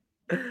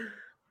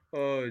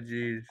 Oh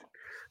jeez.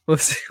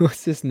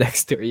 What's this next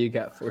story you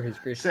got for his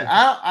Christian?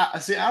 I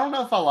don't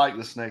know if I like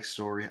this next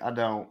story. I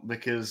don't,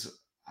 because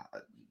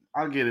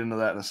I'll get into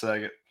that in a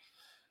second.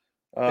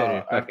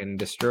 Better fucking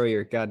destroy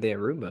your goddamn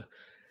Roomba.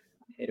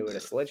 Hit it with a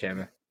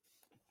sledgehammer.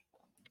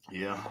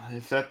 Yeah,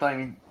 if that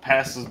thing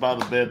passes by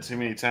the bed too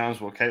many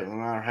times while Caitlin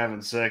and I are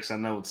having sex, I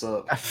know what's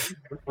up.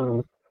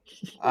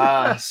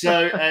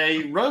 So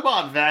a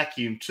robot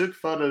vacuum took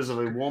photos of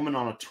a woman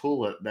on a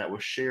toilet that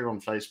was shared on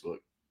Facebook.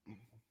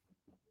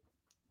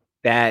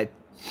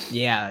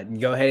 Yeah,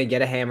 go ahead and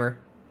get a hammer.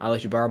 I'll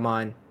let you borrow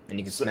mine, and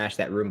you can smash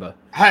that Roomba.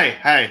 Hey!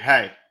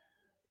 I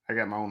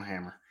got my own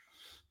hammer.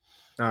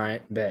 All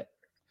right, bet.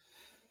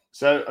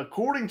 So,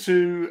 according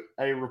to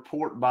a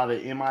report by the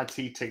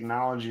MIT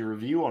Technology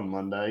Review on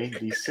Monday,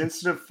 the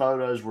sensitive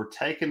photos were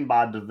taken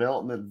by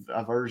development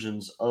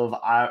versions of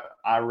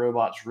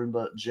iRobot's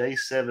Roomba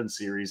J7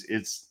 series.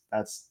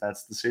 That's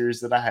the series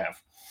that I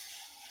have.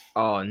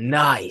 Oh,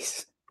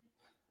 nice.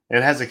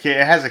 It has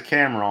a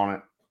camera on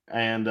it,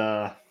 and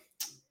well,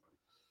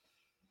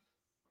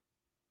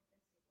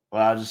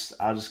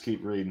 I'll just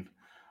keep reading.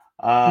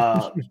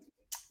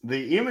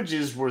 The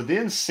images were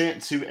then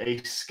sent to a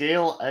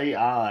Scale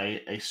AI,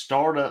 a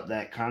startup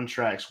that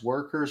contracts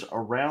workers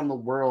around the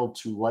world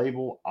to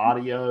label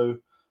audio,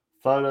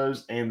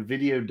 photos, and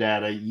video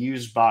data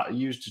used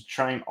to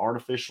train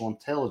artificial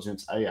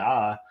intelligence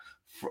AI.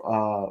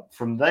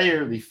 From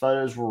there, the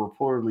photos were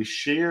reportedly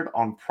shared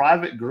on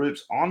private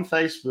groups on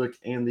Facebook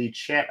and the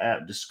chat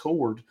app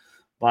Discord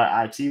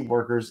by IT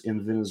workers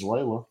in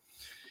Venezuela.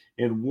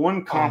 In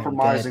one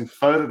compromising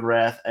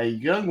photograph, a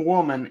young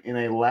woman in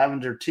a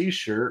lavender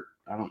T-shirt,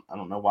 I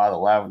don't know why the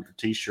lavender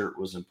T-shirt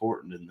was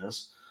important in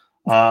this,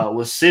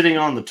 was sitting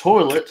on the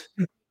toilet.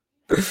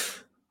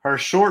 Her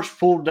shorts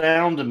pulled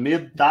down to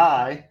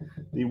mid-thigh.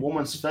 The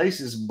woman's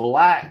face is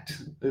blocked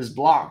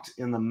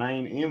in the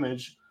main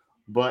image,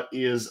 but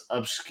is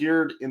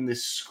obscured in the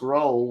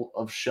scroll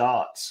of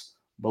shots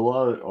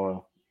below.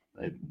 Or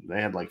they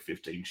had like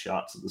 15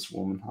 shots of this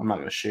woman. I'm not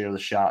going to share the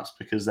shots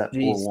because that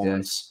poor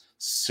woman's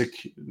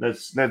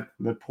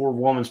that poor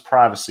woman's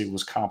privacy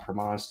was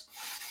compromised.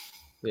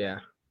 Yeah.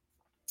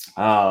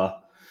 The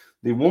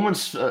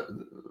woman's all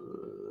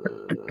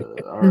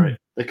right.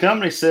 The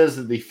company says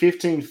that the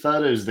 15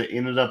 photos that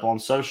ended up on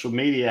social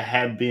media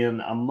had been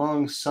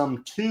among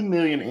some 2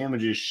 million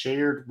images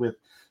shared with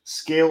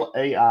Scale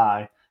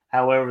AI.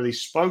 However, the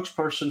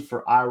spokesperson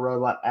for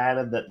iRobot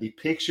added that the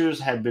pictures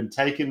had been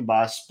taken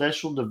by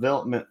special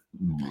development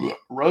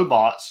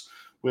robots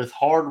with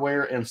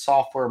hardware and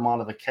software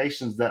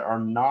modifications that are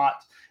not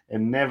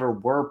and never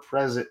were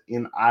present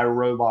in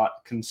iRobot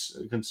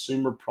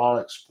consumer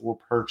products for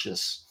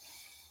purchase.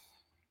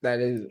 That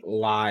is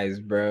lies,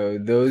 bro.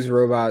 Those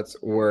robots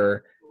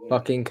were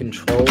fucking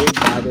controlled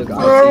by those.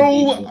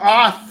 Bro,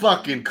 I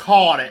fucking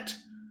caught it.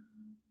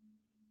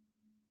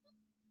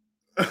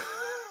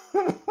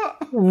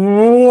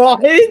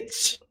 What?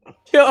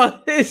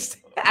 Just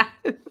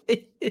happened.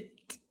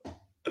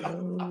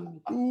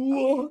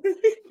 What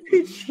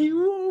did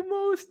you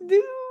almost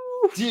do?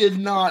 Did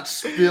not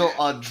spill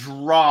a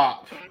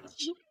drop.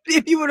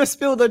 If you would have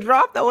spilled a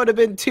drop, that would have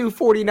been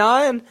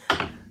 $2.49.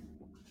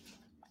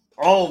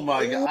 Oh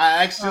my god!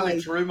 I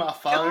accidentally threw my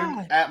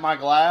phone at my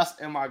glass,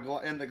 and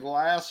the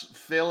glass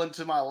fell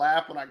into my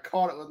lap when I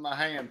caught it with my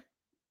hand.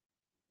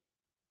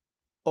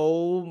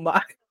 Oh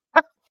my!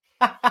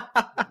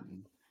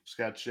 Just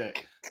gotta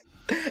check.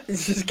 You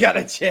just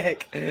gotta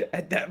check.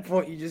 At that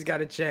point, you just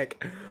gotta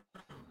check.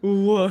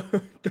 What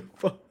the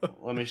fuck?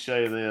 Let me show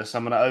you this.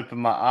 I'm gonna open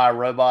my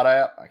iRobot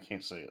app. I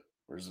can't see it.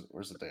 Where's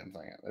the damn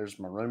thing at? There's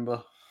my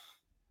Roomba.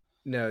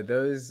 No,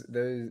 those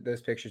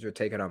pictures were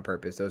taken on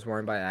purpose. Those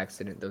weren't by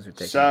accident. Those were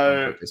taken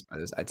on purpose by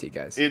those IT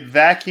guys. It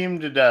vacuumed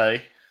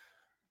today.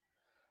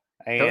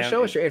 Don't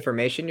show us your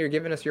information. You're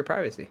giving us your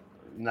privacy.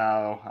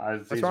 No.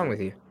 What's wrong with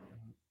you?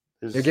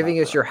 You're giving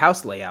us your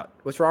house layout.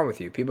 What's wrong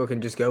with you? People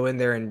can just go in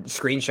there and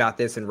screenshot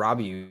this and rob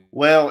you.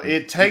 Well,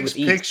 it takes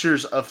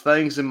pictures of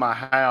things in my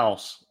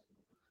house.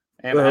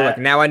 And like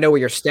now I know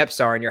where your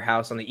steps are in your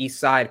house on the east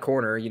side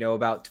corner,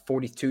 about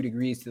 42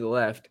 degrees to the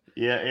left.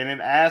 Yeah, and it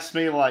asked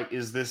me, like,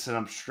 is this an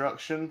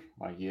obstruction?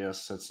 Like,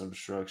 yes, it's an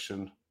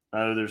obstruction.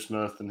 No, there's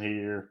nothing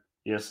here.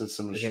 Yes, it's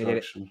an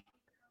obstruction.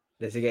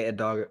 Does he get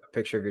a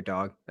picture of your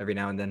dog every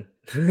now and then?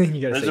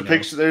 There's a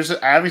picture. There's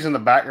Abby's in the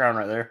background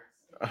right there.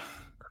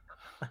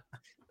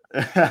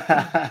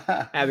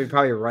 Abby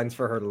probably runs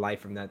for her life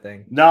from that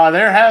thing. No,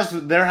 there has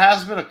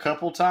been a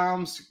couple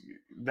times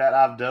that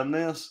I've done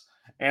this,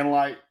 and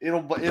like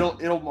it'll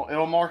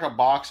mark a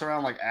box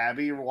around like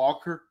Abby or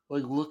Walker,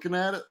 like looking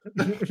at it.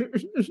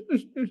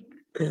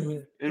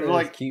 And we're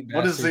like,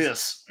 what is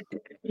this?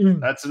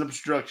 That's an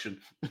obstruction.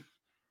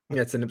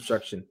 That's an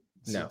obstruction.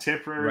 It's No. a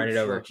temporary Run it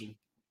over. obstruction.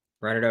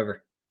 Run it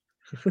over.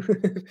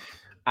 But,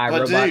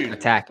 iRobot, dude-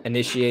 attack.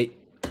 Initiate,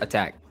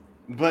 attack.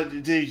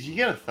 But dude, you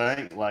gotta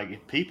think, like,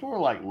 if people are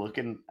like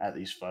looking at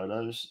these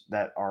photos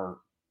that are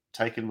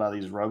taken by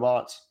these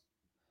robots,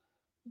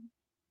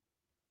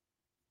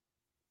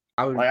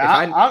 I would,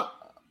 like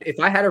if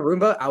I had a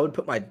Roomba, I would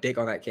put my dick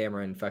on that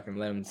camera and fucking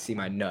let him see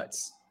my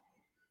nuts.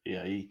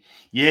 yeah,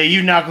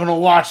 you're not gonna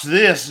watch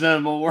this no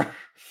more.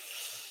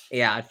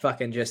 Yeah, I'd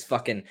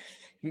fucking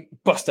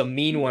bust a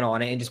mean one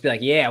on it and just be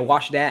like, yeah,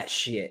 watch that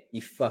shit,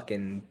 you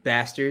fucking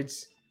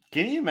bastards.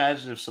 Can you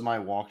imagine if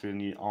somebody walked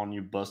in on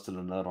you busting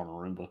a nut on a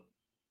Roomba?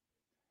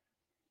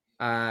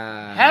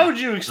 How would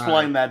you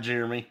explain that,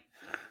 Jeremy?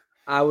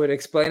 I would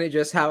explain it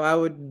just how I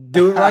would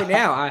do it right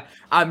now.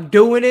 I'm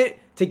doing it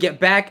to get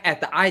back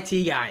at the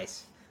IT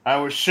guys. I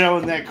was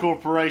showing that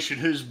corporation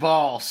who's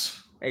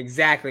boss.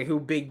 Exactly, who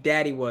Big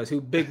Daddy was,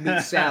 who Big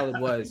Meat Salad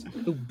was,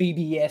 who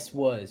BBS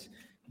was.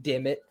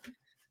 Damn it.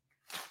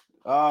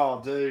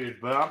 Oh, dude!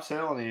 But I'm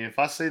telling you, if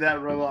I see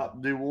that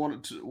robot do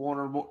one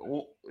or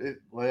more,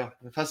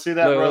 if I see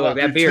that robot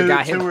that do beer two,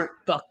 got two him or,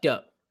 fucked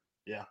up.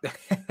 yeah,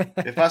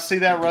 if I see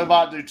that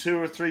robot do 2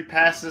 or 3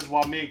 passes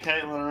while me and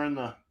Caitlin are in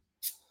the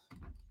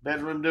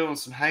bedroom doing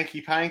some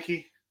hanky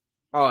panky,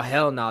 Oh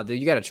hell no, dude!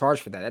 You got to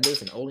charge for that.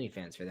 There's an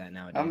OnlyFans for that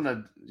nowadays. I'm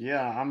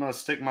gonna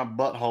stick my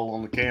butthole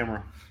on the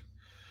camera.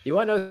 You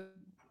want to know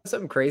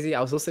something crazy?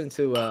 I was listening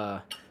to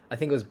I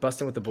think it was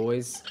Busting with the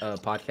Boys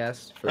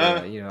podcast for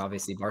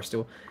obviously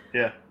Barstool.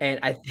 Yeah. And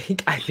I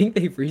think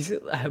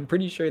I'm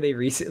pretty sure they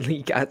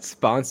recently got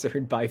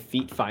sponsored by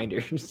Feet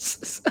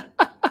Finders.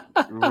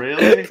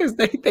 Really? Because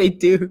they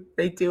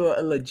do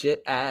a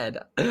legit ad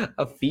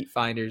of Feet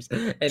Finders,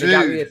 and it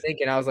got me to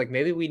thinking. I was like,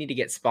 maybe we need to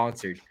get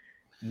sponsored.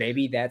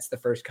 Maybe that's the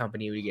first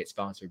company we get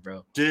sponsored,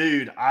 bro.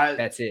 Dude,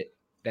 that's it.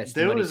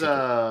 There was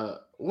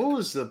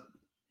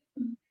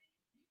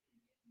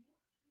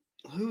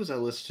who was I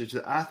listening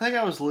to? I think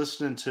I was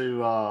listening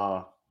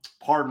to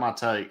Pardon My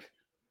Take.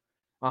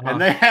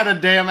 And they had a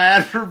damn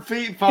ad for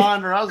Feet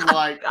Finder. I was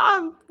like,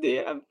 I'm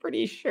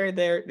pretty sure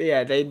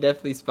they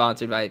definitely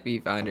sponsored by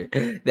Feet Finder.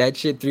 That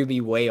shit threw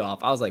me way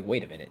off. I was like,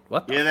 wait a minute,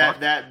 what the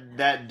fuck?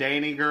 that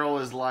Danny girl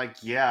is like,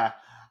 yeah,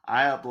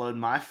 I upload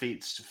my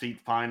feet to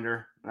Feet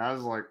Finder. And I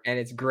was like, and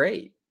it's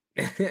great.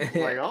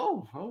 Like,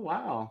 oh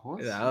wow.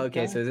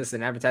 Okay, so is this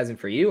an advertisement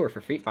for you or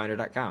for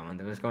feetfinder.com?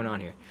 What's going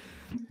on here?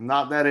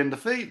 Not that into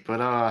feet,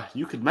 but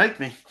you could make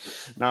me.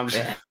 No, I'm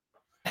just...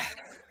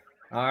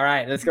 All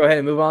right, let's go ahead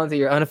and move on to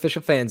your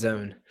unofficial fan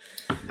zone.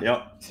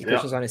 Yep.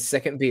 Christian's on his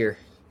second beer.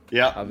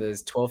 Yep. Of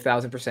his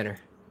 12,000 percenter.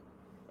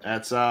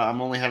 That's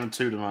I'm only having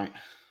 2 tonight.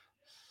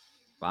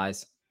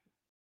 Lies.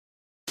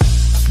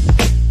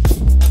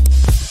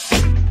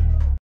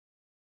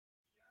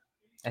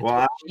 That's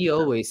what she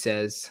always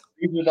says.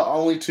 These are the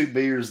only 2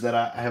 beers that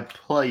I have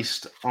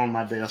placed on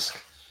my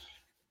desk.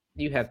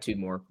 You have 2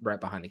 more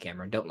right behind the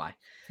camera. Don't lie.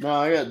 No,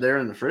 I got they're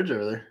in the fridge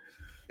over there.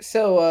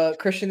 So,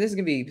 Christian, this is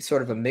going to be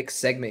sort of a mixed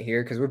segment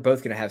here because we're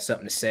both going to have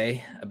something to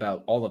say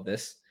about all of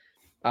this.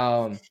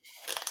 But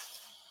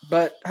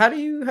how do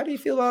you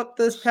feel about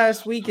this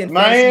past weekend?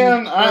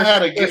 Man, I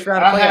had a good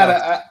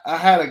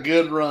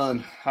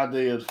run. I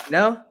did.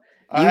 No,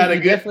 you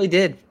definitely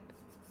did.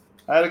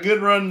 I had a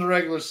good run in the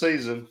regular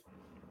season,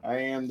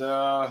 and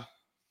I'm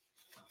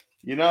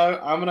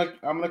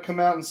gonna come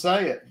out and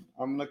say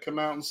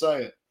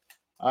it.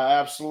 I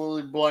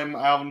absolutely blame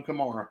Alvin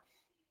Kamara.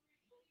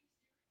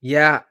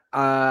 Yeah,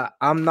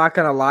 I'm not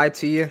gonna lie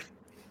to you.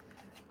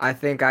 I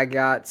think I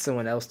got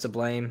someone else to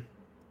blame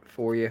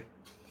for you.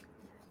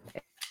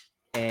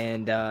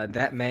 And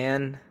that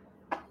man,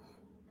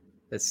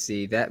 let's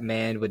see, that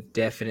man would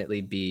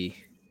definitely be.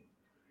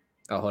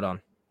 Oh, hold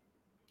on.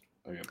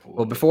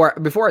 Well, before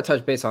I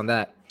touch base on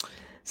that,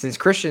 since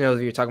Christian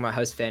knows you're talking about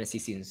how his fantasy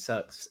season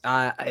sucks,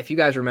 if you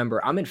guys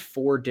remember, I'm in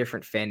 4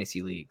 different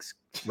fantasy leagues,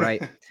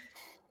 right?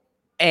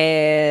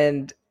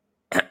 And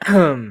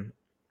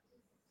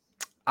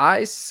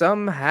I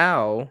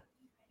somehow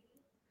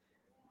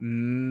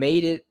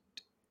made it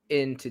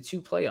into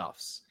 2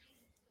 playoffs.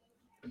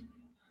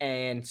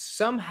 And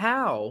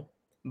somehow,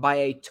 by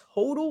a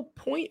total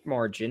point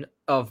margin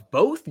of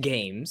both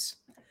games,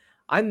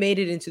 I made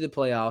it into the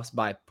playoffs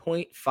by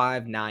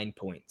 0.59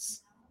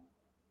 points.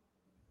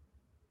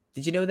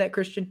 Did you know that,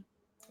 Christian?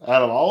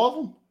 Out of all of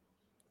them?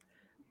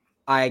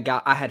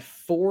 I had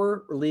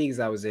 4 leagues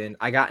I was in.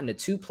 I got into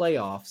 2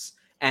 playoffs.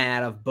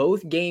 And out of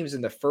both games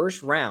in the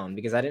first round,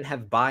 because I didn't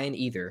have buy-in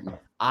either,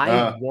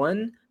 I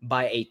won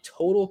by a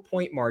total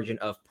point margin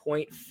of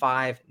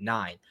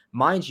 0.59.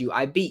 Mind you,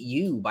 I beat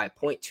you by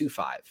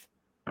 0.25.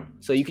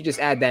 So you could just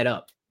add that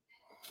up.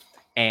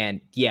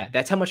 And yeah,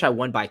 that's how much I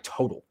won by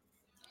total.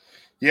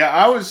 Yeah,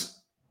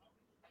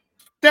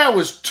 that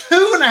was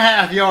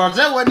 2.5 yards.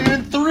 That wasn't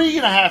even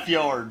 3.5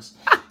 yards.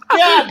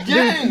 God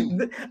dang!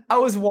 Dude, I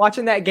was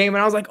watching that game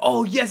and I was like,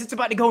 oh, yes, it's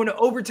about to go into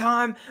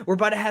overtime. We're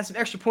about to have some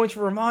extra points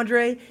for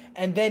Ramondre.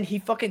 And then he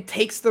fucking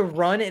takes the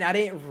run, and I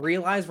didn't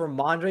realize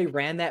Ramondre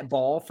ran that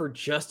ball for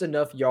just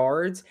enough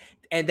yards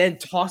and then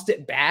tossed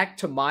it back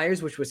to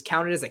Myers, which was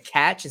counted as a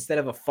catch instead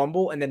of a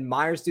fumble. And then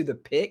Myers threw the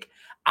pick.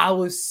 I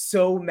was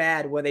so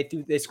mad when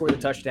they scored the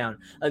touchdown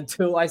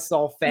until I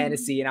saw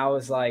fantasy, and I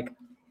was like,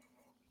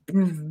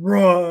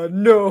 bruh,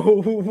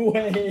 no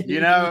way. You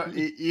know,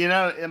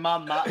 in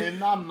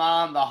my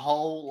mind, the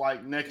whole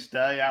like next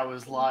day, I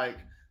was like,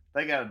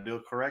 they got to do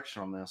a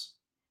correction on this.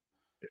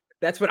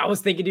 That's what I was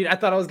thinking, dude. I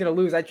thought I was gonna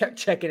lose. I kept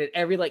checking it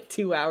every like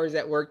 2 hours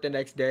at work the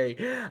next day.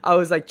 I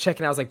was like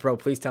checking. I was like, bro,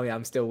 please tell me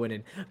I'm still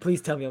winning.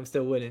 Please tell me I'm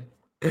still winning.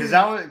 Because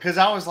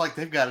I was like,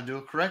 they've got to do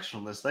a correction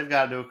on this. They've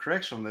got to do a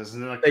correction on this,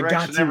 and then a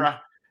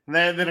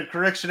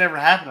correction never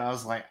happened. I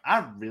was like,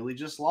 I really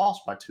just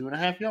lost by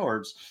 2.5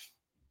 yards.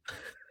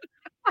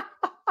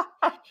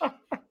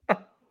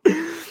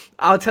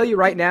 I'll tell you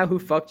right now who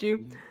fucked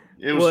you.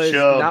 It was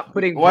Chubb. Not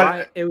putting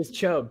Brian, it was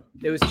Chubb.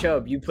 It was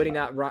Chubb. You putting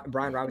out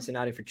Brian Robinson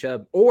out in for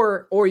Chubb,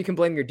 or you can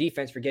blame your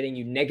defense for getting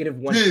you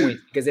 -1 point,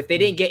 because if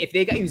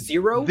they got you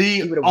 0,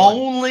 the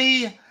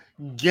only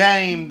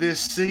game this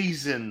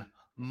season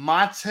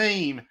my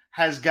team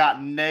has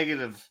got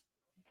negative.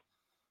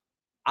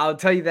 I'll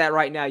tell you that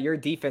right now. Your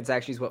defense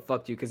actually is what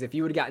fucked you, because if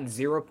you would have gotten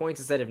 0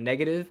 points instead of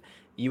negative,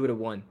 you would have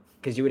won,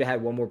 because you would have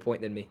had 1 more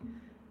point than me,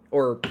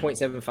 or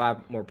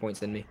 0.75 more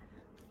points than me.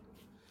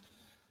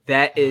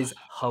 That is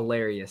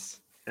hilarious.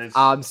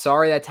 I'm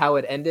sorry that's how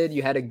it ended.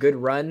 You had a good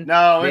run.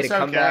 No, it's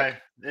okay.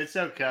 It's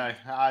okay.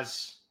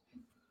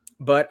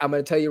 But I'm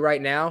going to tell you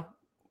right now,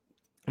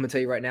 I'm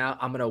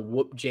going to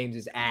whoop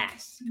James's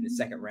ass in the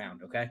second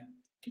round, okay?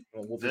 I'm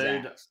going to whoop his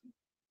ass.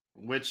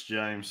 Which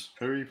James?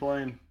 Who are you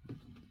playing?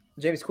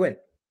 James Quinn.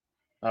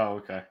 Oh,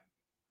 okay.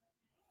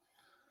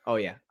 Oh,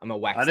 yeah. I'm going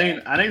to whack I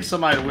need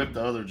somebody to whip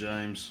the other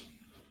James.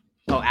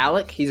 Oh,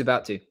 Alec? He's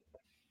about to.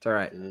 It's all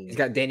right. He's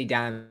got Danny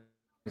Dimes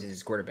as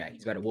his quarterback.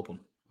 He's about to whoop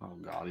him. Oh,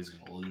 God, he's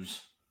going to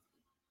lose.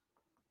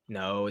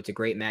 No, it's a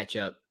great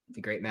matchup.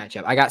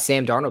 I got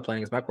Sam Darnold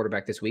playing as my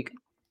quarterback this week.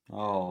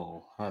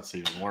 Oh, that's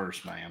even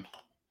worse, man.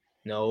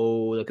 No,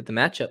 look at the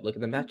matchup.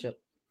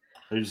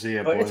 Who's he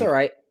playing? It's all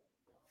right.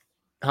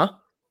 Huh?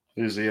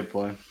 Who's he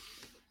playing?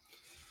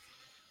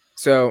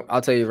 So,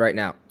 I'll tell you right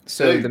now.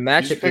 So, the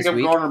matchup did you pick this up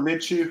week. Gardner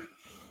Minshew?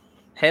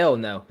 Hell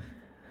no.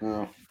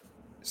 Oh.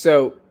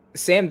 So,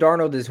 Sam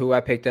Darnold is who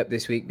I picked up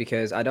this week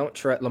because I don't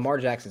trust Lamar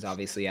Jackson's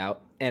obviously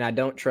out, and I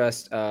don't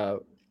trust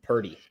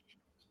Purdy.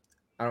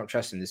 I don't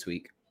trust him this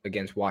week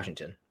against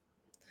Washington.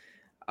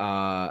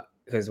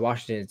 Because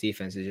Washington's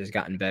defense has just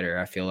gotten better,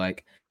 I feel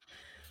like.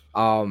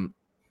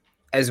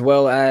 As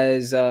well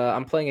as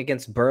I'm playing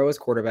against Burrow as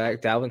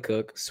quarterback, Dalvin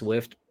Cook,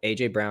 Swift,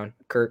 AJ Brown,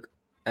 Kirk,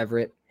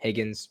 Everett,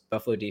 Higgins,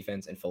 Buffalo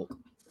defense, and Folk.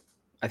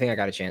 I think I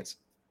got a chance.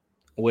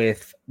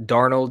 With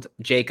Darnold,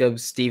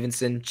 Jacobs,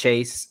 Stevenson,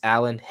 Chase,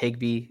 Allen,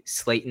 Higbee,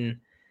 Slayton,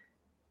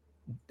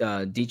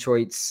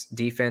 Detroit's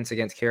defense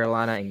against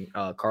Carolina,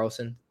 and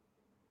Carlson,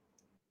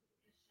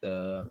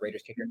 the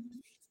Raiders kicker.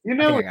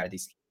 I got a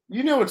decent.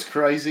 You know what's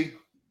crazy?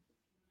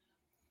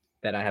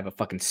 That I have a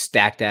fucking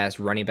stacked ass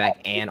running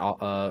back and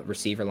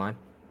receiver line.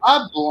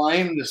 I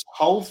blame this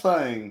whole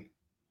thing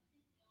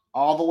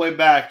all the way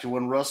back to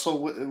when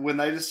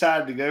they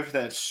decided to go for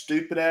that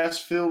stupid ass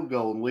field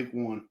goal in week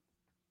 1.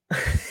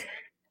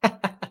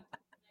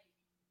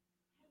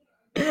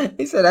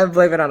 He said, "I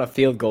blame it on a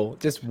field goal,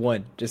 just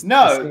one, because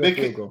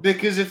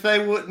if they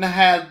wouldn't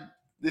have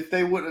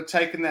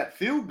taken that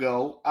field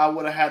goal, I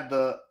would have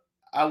been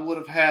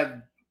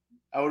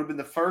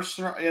the first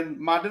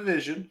in my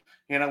division,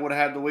 and I would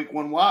have had the week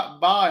 1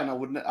 bye, and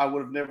I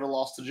would have never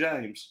lost to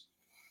James."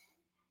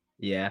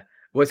 Yeah,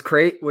 what's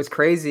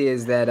crazy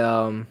is that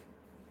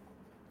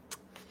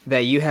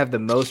that you have the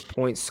most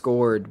points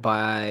scored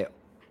by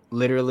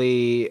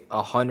literally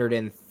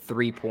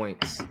 103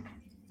 points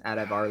out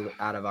of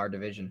our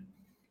division.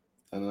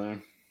 I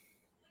know.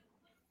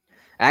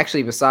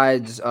 Actually,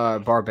 besides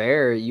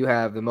Barbera, you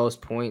have the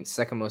most points,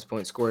 second most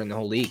points scored in the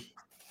whole league.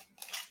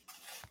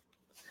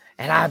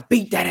 And I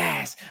beat that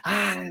ass.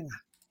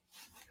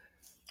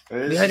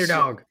 The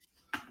underdog.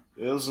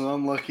 It was an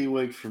unlucky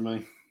week for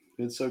me.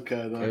 It's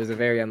okay, though. It was a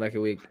very unlucky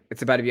week.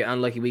 It's about to be an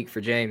unlucky week for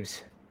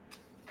James.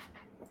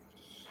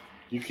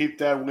 You keep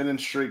that winning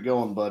streak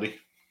going, buddy.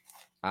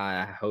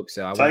 I hope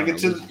so. I Take it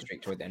to the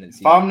streak toward the end of the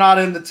season. If I'm not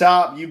in the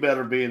top, you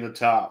better be in the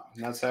top.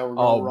 And that's how we're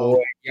going to roll.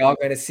 Boy, y'all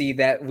going to see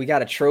that we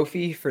got a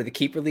trophy for the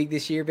Keeper League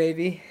this year,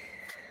 baby.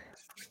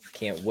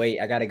 Can't wait.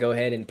 I got to go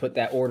ahead and put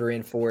that order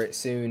in for it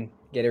soon.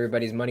 Get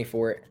everybody's money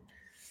for it.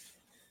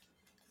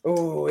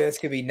 Oh, that's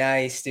going to be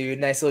nice, dude.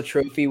 Nice little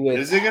trophy with.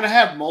 Is it going to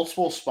have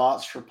multiple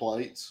spots for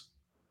plates?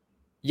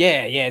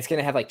 Yeah. It's going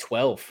to have like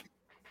 12.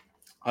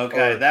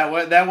 Okay, that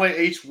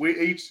way each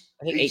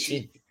I think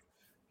 18.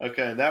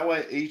 Okay, that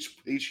way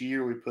each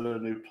year we put a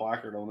new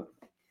placard on it.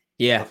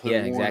 Yeah,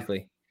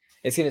 exactly.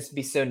 It's gonna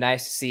be so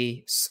nice to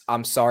see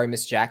 "I'm sorry,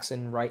 Miss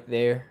Jackson" right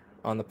there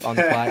on the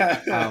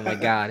plaque. Oh my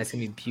God, it's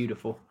gonna be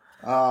beautiful.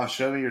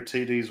 Show me your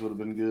TDs would have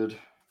been good.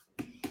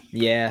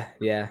 Yeah.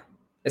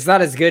 It's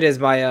not as good as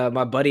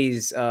my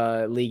buddy's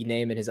league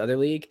name in his other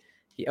league,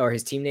 or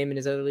his team name in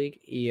his other league.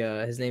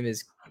 His name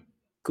is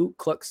Ku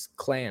Klux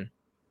Klan,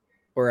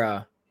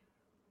 or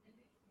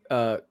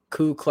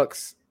Ku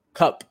Klux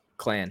Cup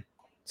Clan.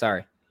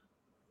 Sorry,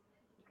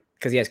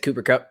 because he has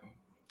Cooper Cup.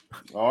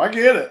 Oh, I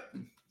get it.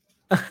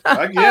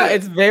 I get it.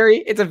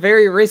 It's a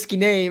very risky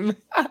name,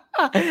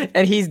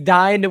 and he's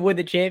dying to win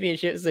the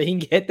championship so he can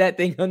get that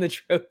thing on the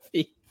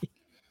trophy.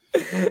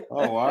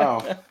 Oh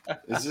wow!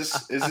 Is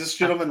this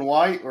gentleman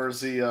white or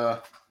is he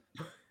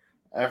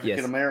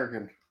African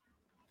American? Yes.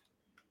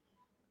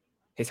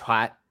 He's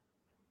white.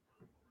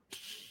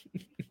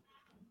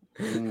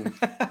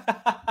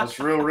 That's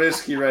real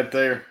risky right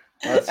there.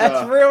 That's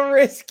real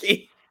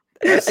risky.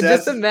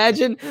 Just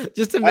imagine the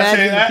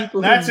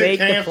people who make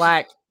the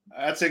plaque.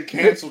 That's in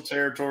cancel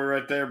territory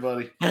right there,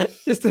 buddy.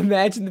 Just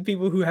imagine the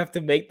people who have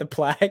to make the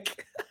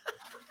plaque.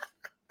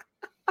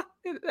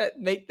 That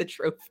make the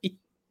trophy.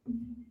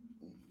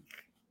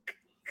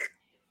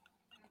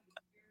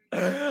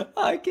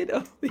 I can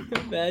only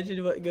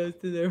imagine what goes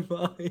through their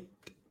mind.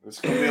 It's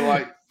gonna be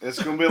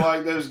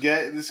like those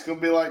gays. It's gonna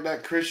be like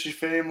that Christian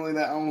family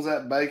that owns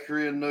that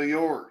bakery in New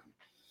York.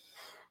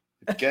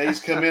 If gays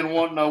come in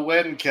wanting a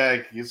wedding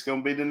cake, it's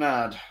gonna be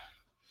denied.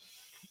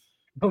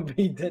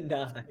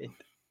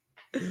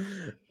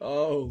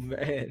 Oh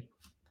man.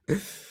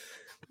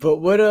 But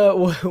what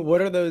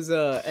are those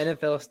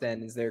NFL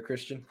standings there,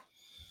 Christian?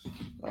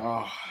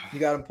 Oh, you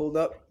got them pulled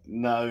up?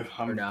 No,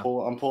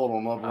 I'm pulling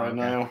them up right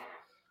now.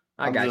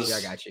 I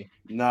got you.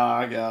 No,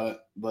 I got it,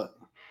 but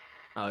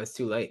it's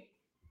too late.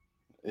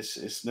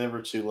 It's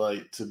never too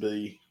late to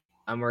be.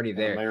 I'm already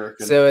there.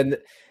 American. So in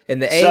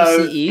the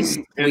AFC East,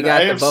 we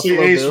got the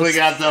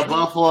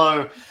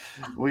Buffalo Bills.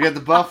 We got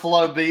the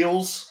Buffalo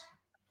Bills.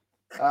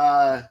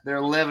 They're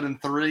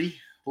 11-3,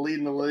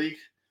 leading the league.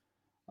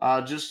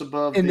 Just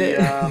above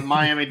the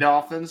Miami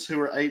Dolphins, who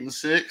are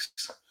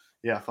 8-6.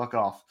 Yeah, fuck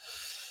off.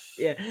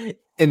 Yeah,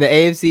 in the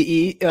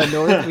AFC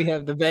North, we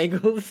have the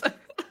Bengals.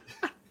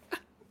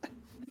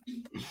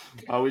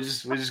 Oh, we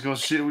just gonna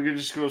shoot. We're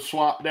just gonna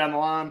swap down the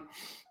line.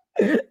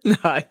 No,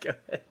 go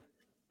ahead.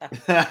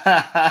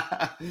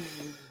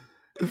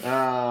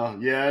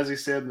 Yeah, as he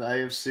said, in the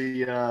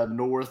AFC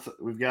North,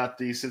 we've got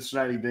the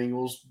Cincinnati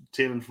Bengals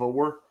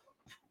 10-4,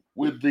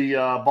 with the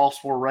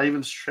Baltimore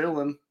Ravens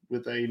trailing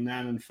with a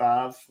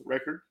 9-5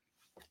 record.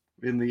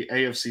 In the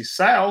AFC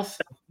South,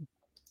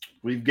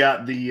 we've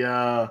got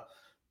the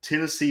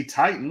Tennessee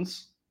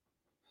Titans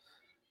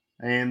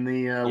and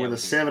with a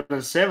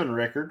 7-7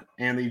 record,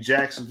 and the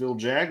Jacksonville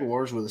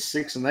Jaguars with a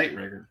 6-8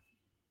 record.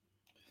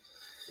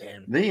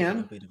 Damn,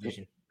 then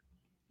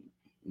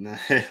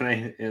it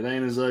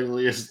ain't as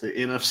ugly as the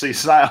NFC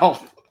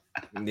South.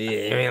 Yeah,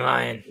 you ain't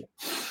lying.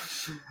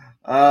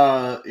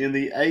 In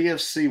the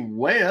AFC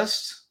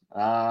West,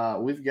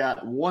 we've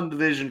got one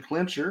division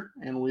clincher,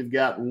 and we've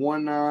got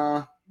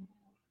one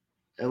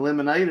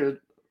eliminated.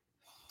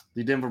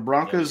 The Denver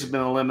Broncos have been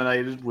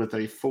eliminated with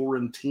a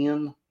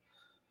 4-10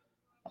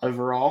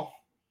 overall.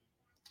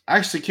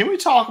 Actually, can we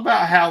talk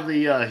about how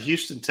the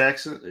Houston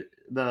Texans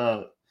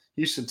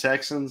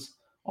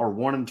are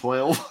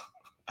 1-12?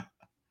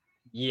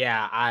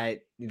 Yeah, I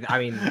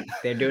mean,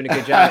 they're doing a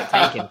good job at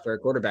tanking for a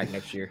quarterback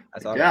next year.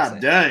 That's all. God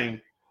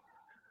dang,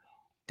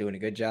 doing a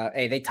good job.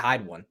 Hey, they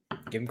tied one.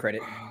 Give them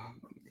credit.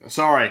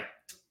 Sorry,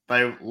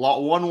 they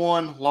won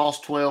 1,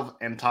 lost 12,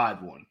 and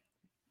tied 1.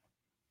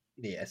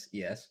 Yes.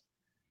 If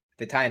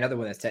they tie another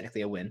one, that's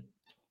technically a win.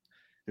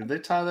 Did they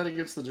tie that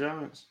against the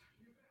Giants?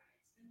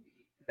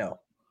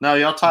 No,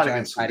 y'all tied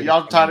against.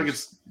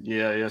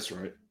 Yeah, that's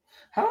right.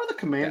 How are the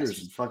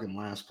Commanders in fucking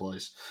last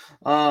place?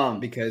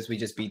 Because we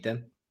just beat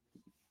them.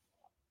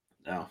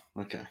 Oh,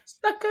 okay.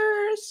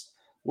 Suckers.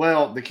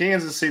 Well, the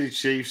Kansas City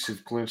Chiefs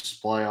have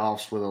clinched the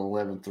playoffs with an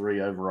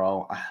 11-3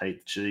 overall. I hate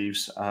the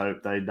Chiefs. I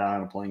hope they die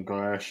in a plane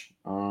crash.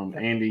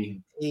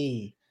 Andy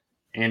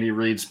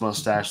Reid's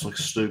mustache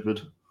looks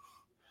stupid.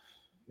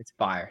 It's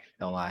fire.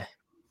 Don't lie.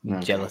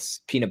 I'm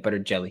jealous. Peanut butter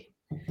jelly.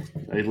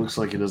 He looks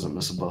like he doesn't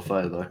miss a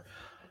buffet though.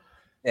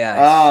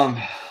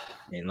 Yeah.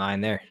 Ain't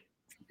lying there.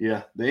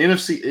 Yeah, the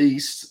NFC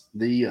East,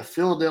 the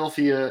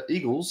Philadelphia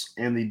Eagles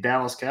and the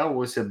Dallas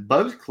Cowboys have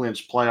both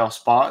clinched playoff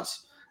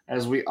spots.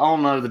 As we all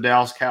know, the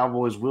Dallas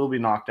Cowboys will be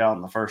knocked out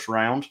in the first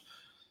round.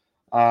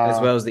 As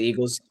well as the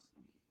Eagles?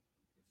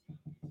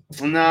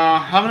 No,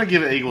 I'm going to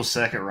give it Eagles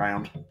second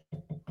round.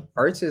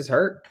 Hurts is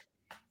hurt.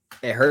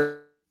 It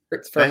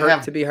hurts for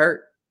Hurt to be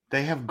hurt.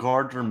 They have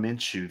Gardner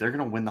Minshew. They're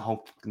going to win the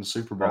whole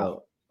Super Bowl.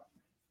 Bro,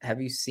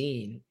 have you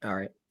seen? All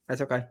right.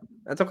 That's okay.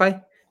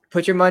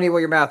 Put your money where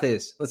your mouth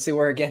is. Let's see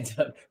where it gets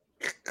up.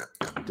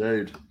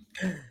 Dude,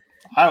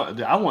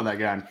 I want that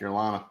guy in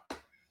Carolina.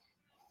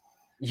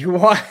 You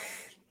want?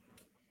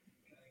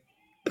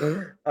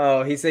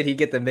 Oh, he said he'd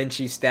get the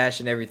Minshew stash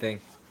and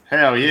everything.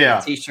 Hell yeah!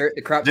 The t-shirt,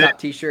 the crop top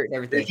t-shirt, and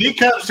everything.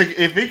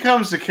 If he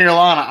comes to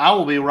Carolina, I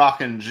will be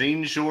rocking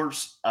jean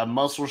shorts, a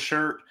muscle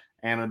shirt,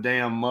 and a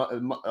damn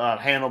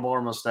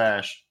handlebar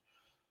mustache.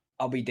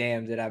 I'll be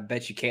damned, and I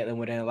bet you Caitlin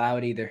wouldn't allow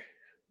it either.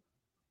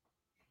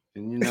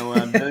 And you know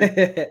what I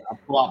do? I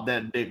plop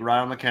that dick right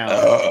on the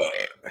counter.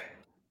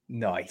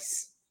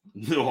 Nice.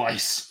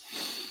 Nice.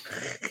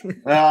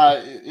 In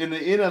the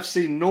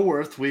NFC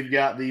North, we've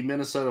got the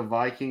Minnesota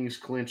Vikings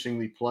clinching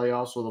the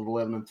playoffs with an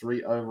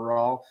 11-3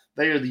 overall.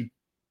 They are the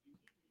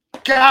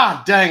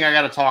God dang! I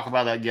got to talk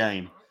about that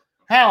game.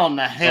 How in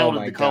the hell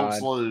did the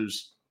Colts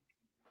lose?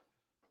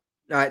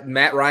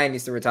 Matt Ryan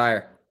needs to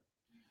retire.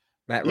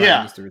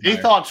 He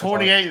thought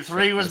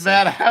 28-3 was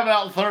bad. How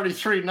about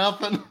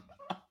 33-0?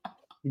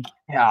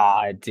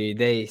 God,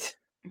 dude,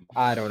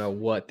 I don't know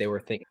what they were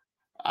thinking.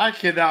 I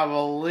cannot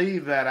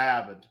believe that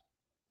happened.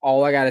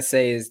 All I gotta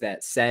say is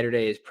that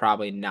Saturday is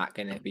probably not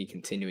going to be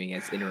continuing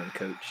as interim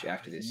coach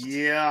after this.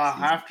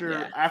 Yeah,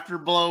 after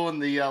blowing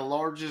the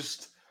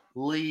largest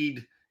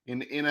lead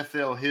in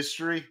NFL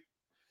history.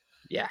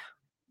 Yeah.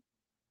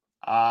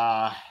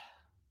 That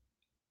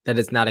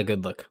is not a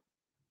good look.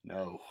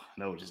 No,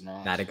 it is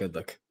not. Not a good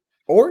look.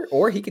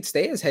 Or he could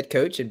stay as head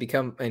coach and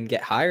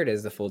get hired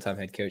as the full-time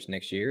head coach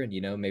next year, and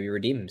maybe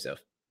redeem himself.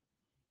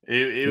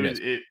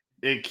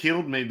 It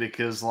killed me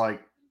because I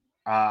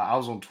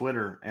was on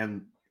Twitter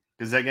and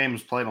because that game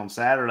was played on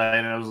Saturday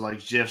and it was like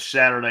Jeff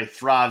Saturday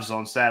thrives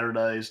on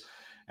Saturdays,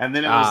 and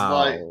then it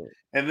was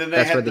and then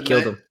that's where they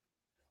killed him.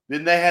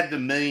 Then they had the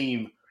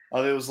meme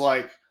of it was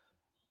like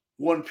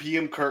 1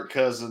 p.m. Kirk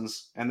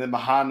Cousins, and then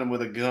behind him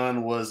with a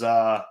gun was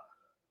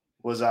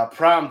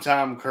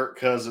primetime Kirk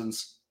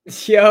Cousins.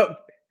 Yep,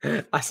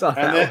 I saw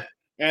that.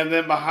 And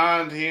then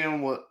behind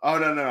him was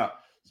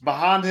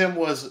behind him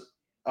was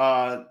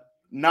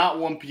not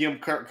 1 p.m.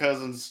 Kirk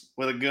Cousins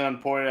with a gun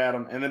pointed at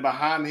him, and then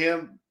behind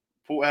him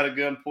had a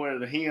gun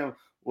pointed at him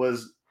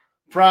was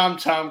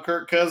primetime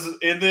Kirk Cousins,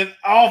 and then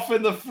off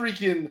in the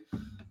freaking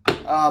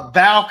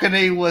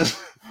balcony was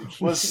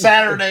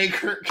Saturday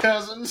Kirk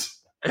Cousins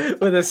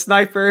with a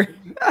sniper.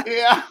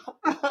 Yeah.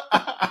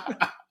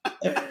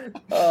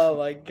 Oh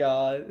my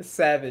God,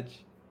 savage.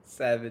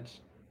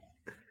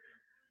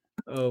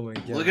 Oh my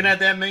God. Looking at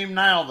that meme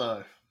now,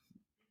 though.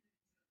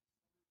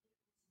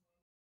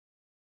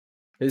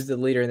 Who's the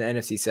leader in the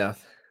NFC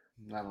South?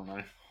 I don't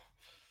know.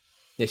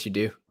 Yes, you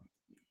do.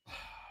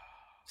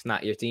 It's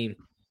not your team.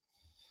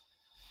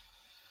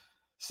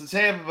 It's the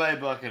Tampa Bay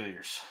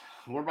Buccaneers.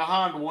 We're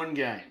behind one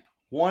game.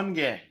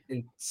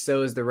 And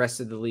so is the rest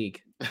of the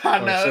league. I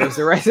know. So is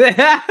the rest.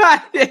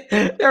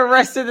 The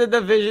rest of the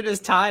division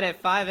is tied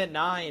at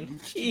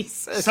 5-9.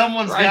 Jesus.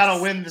 Someone's got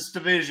to win this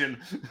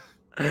division.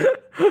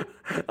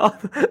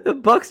 The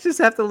Bucks just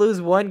have to lose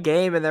one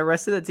game, and the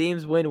rest of the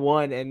teams win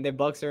one, and the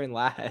Bucks are in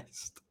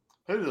last.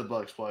 Who do the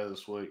Bucks play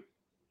this week?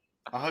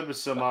 I hope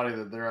it's somebody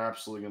that they're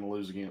absolutely going to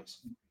lose against.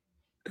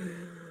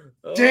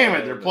 Damn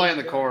it, they're playing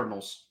the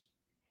Cardinals.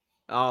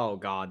 Oh,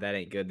 God, that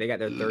ain't good. They got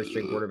their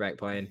third-string quarterback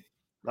playing.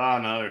 I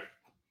know.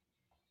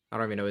 I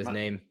don't even know his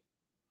name.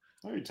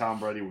 Maybe Tom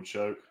Brady will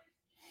choke.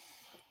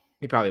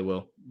 He probably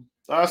will.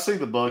 I see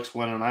the Bucks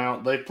winning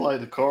out. They play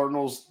the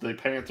Cardinals, the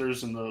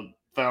Panthers, and the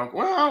Falcons.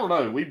 Well, I don't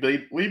know. We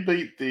beat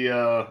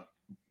the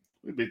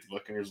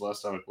Buccaneers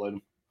last time we played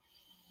them.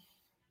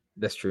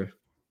 That's true.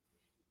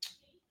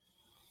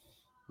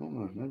 I don't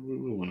know. Maybe we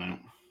will win out.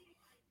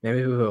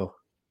 Maybe we will.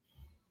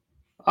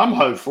 I'm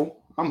hopeful.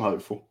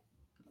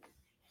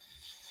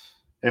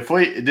 If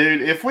we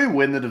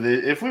win the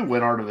division, if we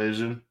win our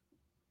division,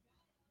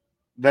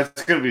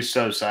 that's going to be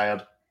so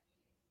sad.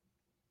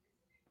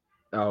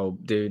 Oh,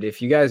 dude,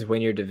 if you guys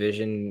win your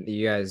division,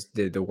 you guys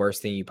did the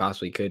worst thing you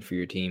possibly could for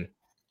your team.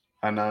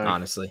 I know.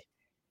 Honestly.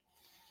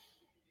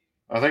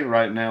 I think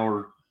right now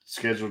we're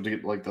scheduled to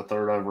get like the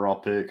 3rd overall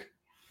pick.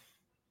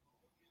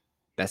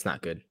 That's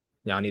not good.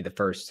 Y'all need the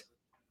 1st.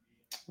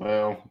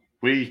 Well,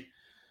 we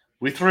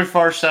threw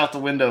first out the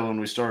window when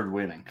we started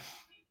winning.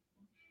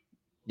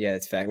 Yeah,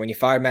 that's fact. When you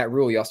fired Matt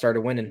Rule, y'all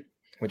started winning.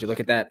 Would you look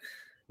at that?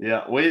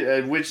 Yeah,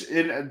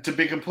 to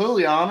be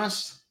completely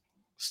honest,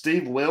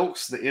 Steve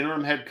Wilkes, the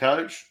interim head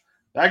coach,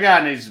 that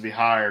guy needs to be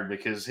hired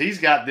because he's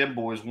got them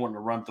boys wanting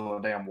to run through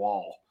a damn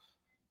wall.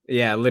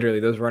 Yeah, literally,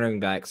 those running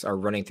backs are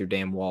running through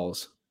damn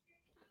walls.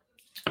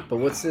 But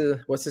what's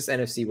this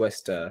NFC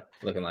West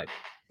looking like?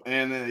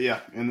 And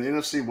in the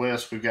NFC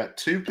West, we've got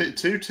two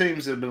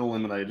teams that have been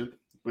eliminated.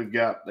 We've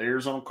got the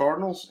Arizona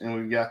Cardinals and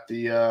we've got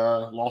the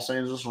Los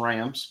Angeles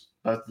Rams.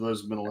 Both of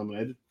those have been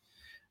eliminated.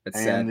 That's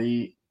sad.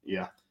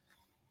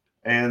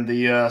 And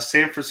the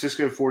San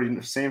Francisco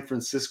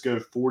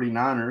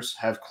 49ers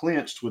have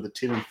clinched with a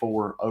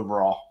 10-4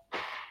 overall.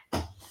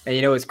 And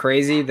you know what's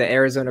crazy? The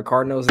Arizona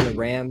Cardinals and the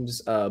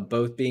Rams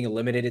both being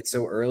eliminated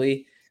so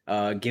early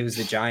gives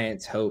the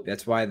Giants hope.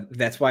 That's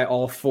why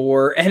all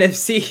 4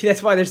 NFC.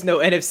 That's why there's no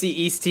NFC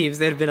East teams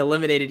that have been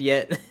eliminated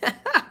yet.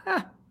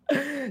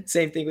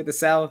 Same thing with the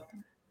South.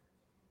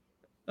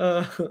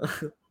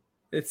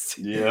 It's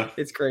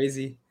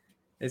crazy.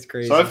 It's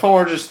crazy. So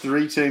far, just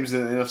 3 teams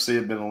in the NFC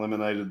have been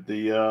eliminated: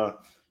 the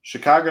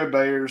Chicago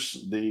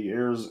Bears, the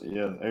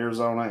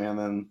Arizona, and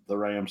then the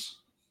Rams.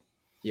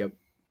 Yep.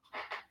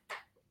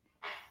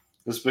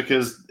 It's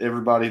because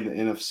everybody in the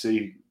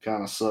NFC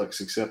kind of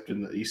sucks, except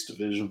in the East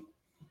Division.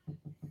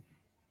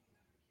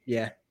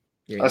 Yeah.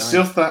 I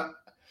still thought,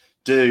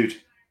 dude.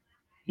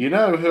 You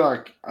know who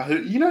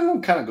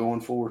I'm kind of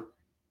going for?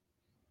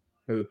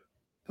 Who?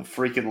 The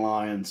freaking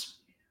Lions.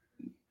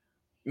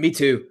 Me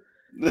too.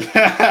 Me too.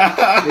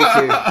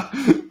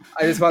 I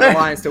just want the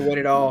Lions to win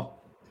it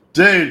all.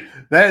 Dude,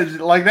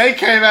 they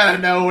came out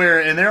of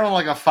nowhere and they're on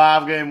like a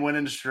 5-game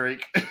winning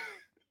streak.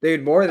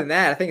 Dude, more than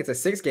that, I think it's a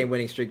 6-game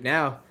winning streak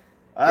now.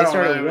 They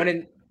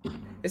started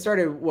They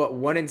started what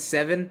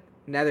 1-7.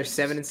 Now they're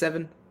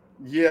 7-7.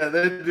 Yeah,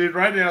 dude.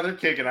 Right now they're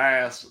kicking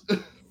ass.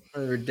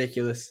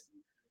 Ridiculous,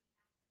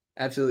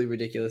 absolutely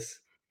ridiculous.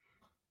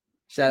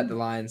 Shout out the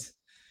Lions.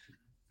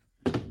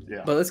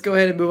 Yeah. But let's go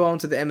ahead and move on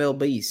to the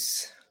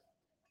MLBs.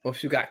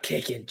 What you got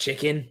kicking,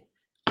 chicken?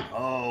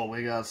 Oh,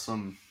 we got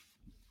some.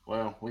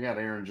 Well, we got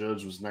Aaron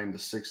Judge was named the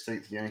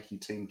 16th Yankee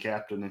team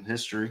captain in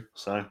history,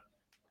 so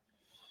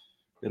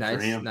good for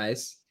him.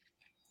 Nice.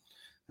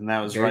 And that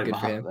was right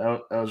behind.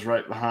 That was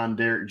right behind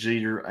Derek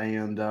Jeter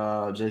and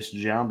Jason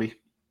Giambi.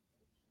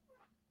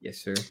 Yes,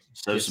 sir.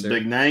 So some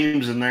big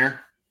names in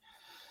there.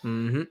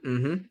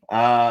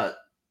 I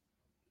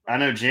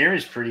know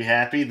Jerry's pretty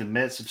happy. The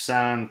Mets have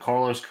signed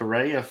Carlos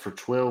Correa for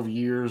 12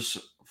 years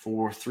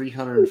for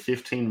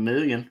 $315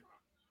 million.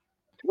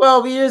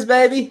 12 years,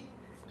 baby.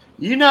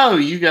 You know,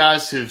 you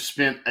guys have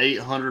spent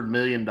 $800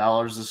 million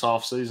this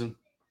offseason.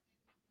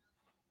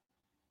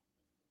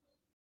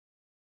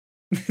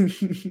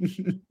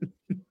 Did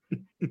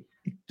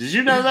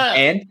you know that?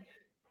 And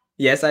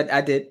yes, I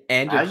did.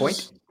 And your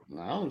point?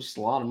 No, it's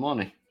a lot of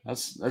money.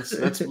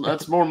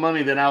 That's more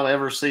money than I'll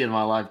ever see in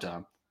my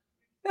lifetime.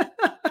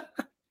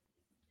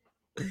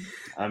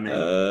 I mean,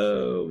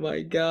 oh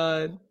my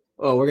god!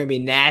 Oh, we're gonna be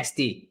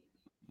nasty.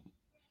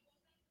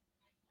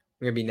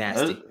 We're gonna be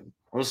nasty.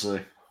 We'll see.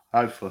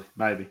 Hopefully,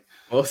 maybe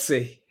we'll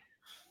see.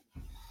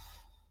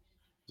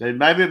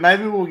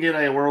 Maybe we'll get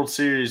a World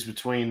Series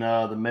between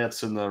the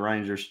Mets and the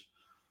Rangers.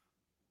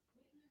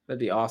 That'd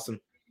be awesome,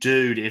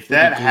 dude. If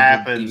that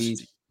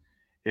happens,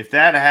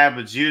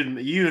 you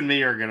and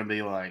me are gonna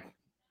be like,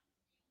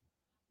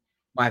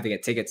 might have to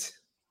get tickets.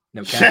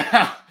 No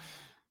cap.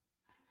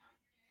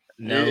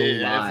 No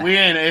lie.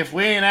 If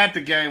we ain't at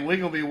the game, we're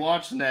gonna be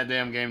watching that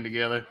damn game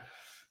together.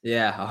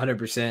 Yeah,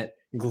 100%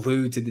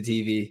 glued to the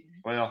TV.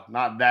 Well,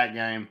 not that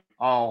game.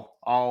 All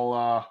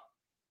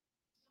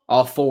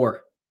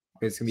four.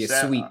 It's gonna be a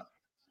sweep.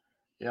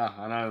 Yeah,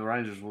 I know the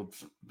Rangers will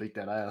beat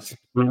that ass.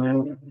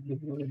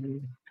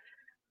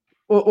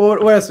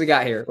 What else we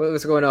got here?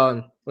 What's going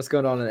on? What's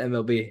going on in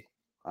MLB?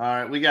 All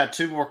right, we got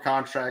 2 more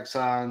contract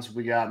signs.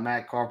 We got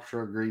Matt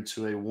Carpenter agreed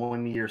to a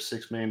 1-year,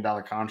 $6 million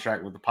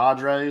contract with the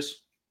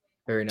Padres.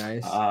 Very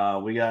nice.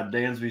 We got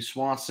Dansby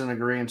Swanson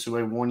agreeing to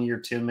a 1-year,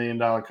 $10 million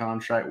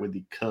contract with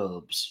the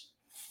Cubs.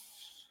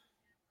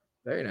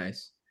 Very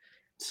nice.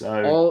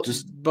 So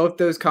both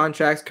those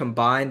contracts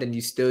combined, and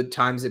you still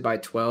times it by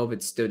 12,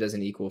 it still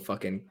doesn't equal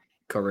fucking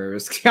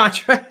Carrera's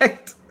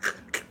contract.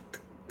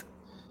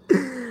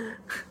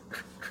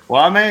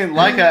 Well, I mean,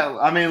 like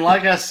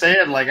I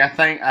said, like I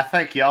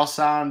think y'all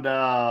signed.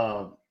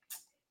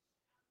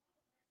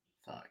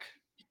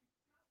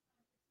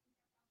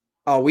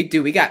 Oh, we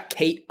do. We got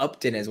Kate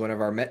Upton as one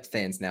of our Mets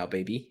fans now,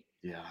 baby.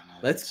 Yeah,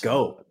 let's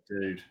go,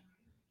 dude.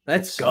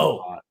 Let's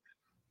go.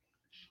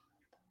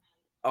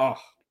 Oh,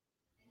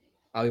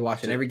 I'll be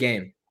watching every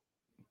game.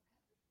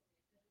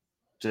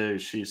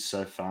 Dude, she's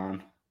so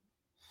fun.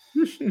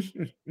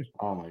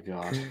 Oh my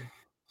god.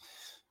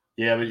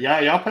 Yeah, but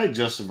y'all paid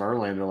Justin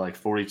Verlander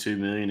like $42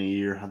 million a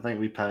year. I think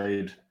we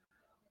paid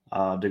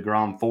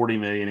DeGrom $40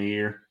 million a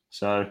year.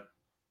 So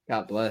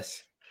God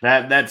bless.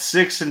 That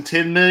 $6 and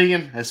 $10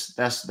 million.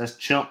 That's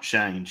chump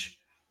change.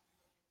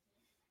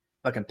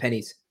 Fucking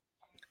pennies.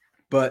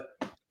 But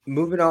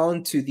moving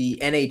on to the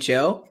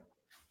NHL.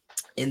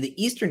 In the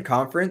Eastern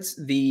Conference,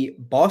 the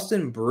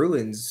Boston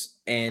Bruins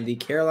and the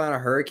Carolina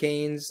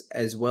Hurricanes,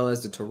 as well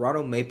as the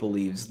Toronto Maple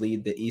Leafs,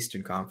 lead the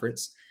Eastern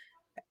Conference.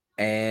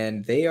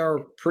 And they are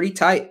pretty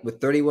tight with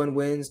 31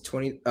 wins,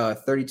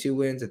 32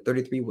 wins, and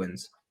 33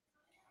 wins.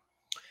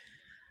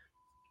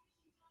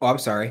 Oh, I'm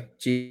sorry.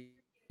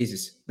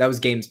 Jesus. That was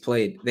games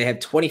played. They have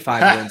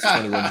 25 wins,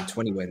 20 wins, and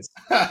 20 wins.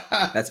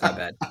 That's my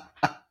bad.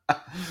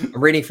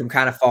 I'm reading from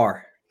kind of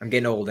far. I'm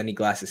getting old. I need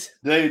glasses.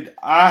 Dude,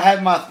 I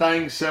had my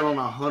thing set on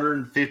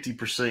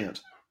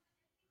 150%.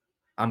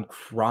 I'm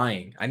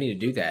crying. I need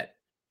to do that.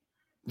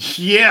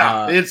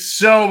 Yeah, it's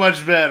so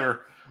much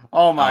better.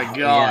 Oh my god!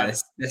 Yeah,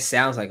 this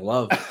sounds like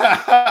love.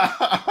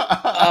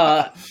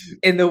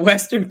 In the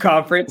Western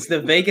Conference, the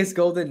Vegas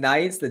Golden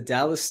Knights, the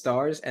Dallas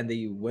Stars, and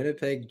the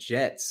Winnipeg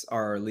Jets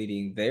are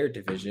leading their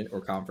division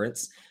or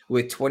conference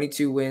with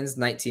 22 wins,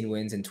 19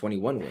 wins, and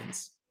 21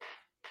 wins.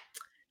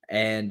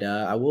 And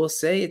I will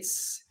say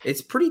it's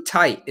pretty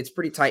tight. It's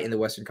pretty tight in the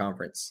Western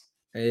Conference.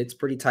 It's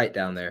pretty tight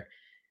down there.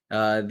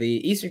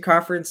 The Eastern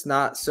Conference,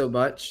 not so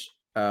much.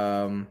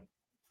 I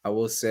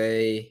will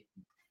say.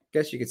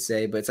 Guess you could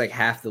say, but it's like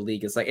half the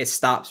league. It's like it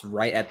stops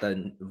right at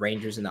the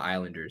Rangers and the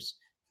Islanders.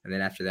 And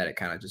then after that, it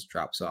kind of just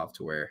drops off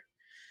to where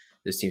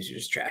those teams are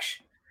just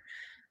trash.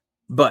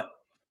 But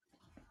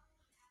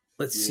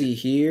Let's see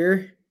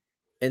here.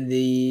 In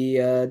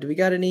the do we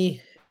got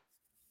any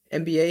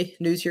NBA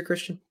news here,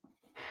 Christian?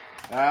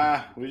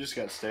 We just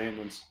got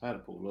standings. I had to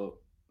pull it up.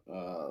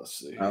 Let's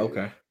see. Oh, Here.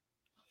 okay.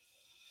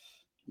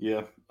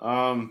 Yeah.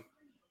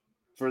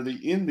 For the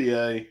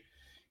NBA,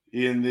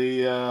 in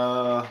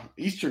the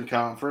Eastern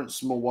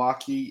Conference,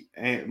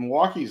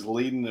 Milwaukee's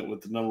leading it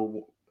with the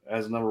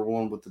number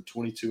one with the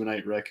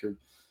 22-8 record.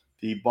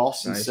 The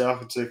Boston Nice.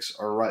 Celtics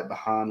are right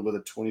behind with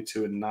a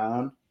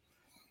 22-9.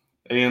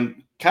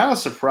 And kind of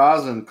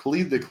surprising,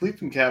 the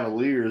Cleveland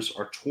Cavaliers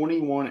are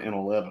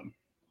 21-11.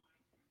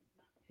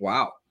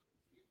 Wow.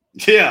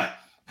 Yeah,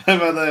 how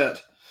about that?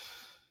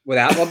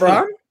 Without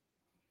LeBron?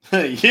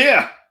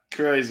 Yeah,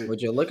 crazy. Would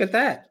you look at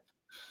that?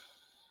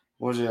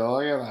 Would you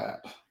look at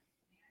that?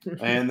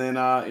 And then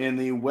in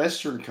the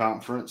Western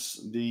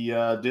Conference,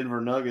 the Denver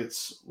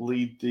Nuggets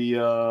lead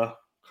the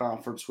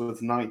conference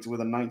with a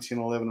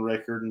 19-11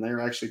 record, and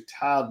they're actually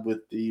tied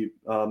with the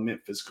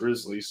Memphis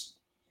Grizzlies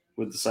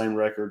with the same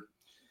record.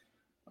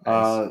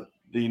 Nice.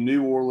 The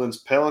New Orleans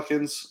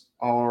Pelicans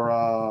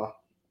are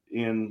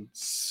in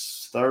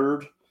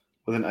third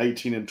with an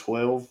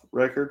 18-12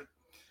 record,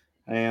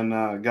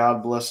 and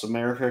God bless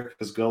America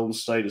because Golden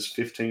State is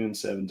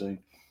 15-17.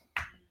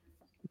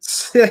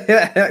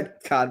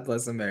 God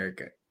bless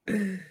America.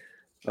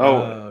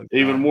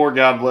 Even more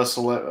God bless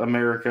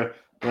America.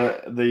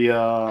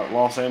 The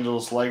Los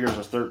Angeles Lakers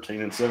are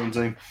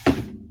 13-17.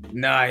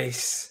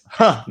 Nice.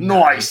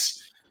 Nice.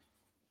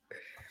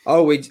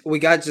 Oh, I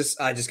just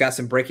got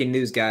some breaking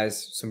news,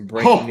 guys. Some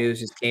breaking news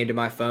just came to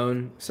my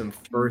phone. Some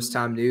first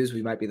time news.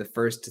 We might be the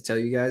first to tell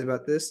you guys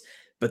about this,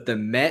 but the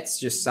Mets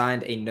just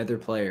signed another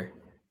player.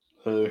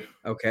 Who?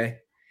 Okay.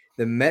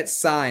 The Mets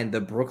signed the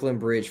Brooklyn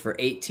Bridge for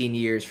 18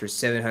 years for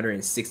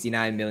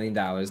 $769 million.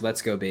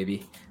 Let's go,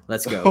 baby.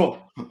 Let's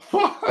go.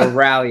 We're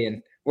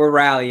rallying. We're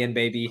rallying,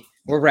 baby.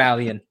 We're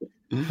rallying.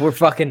 We're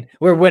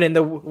winning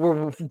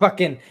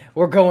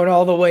we're going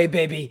all the way,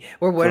 baby.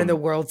 We're winning the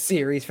World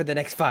Series for the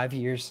next 5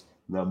 years.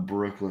 The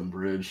Brooklyn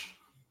Bridge.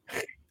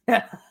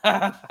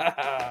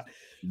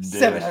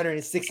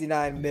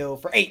 769 mil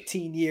for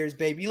 18 years,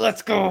 baby.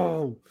 Let's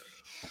go.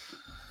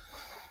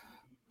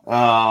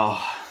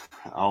 Oh,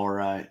 all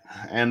right.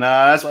 And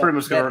that's pretty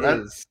much going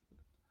to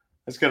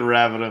that's going to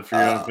wrap it up for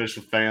your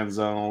unofficial fan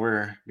zone.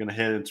 We're going to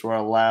head into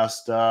our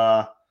last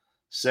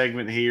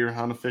segment here,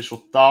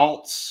 unofficial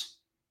thoughts.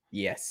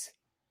 Yes.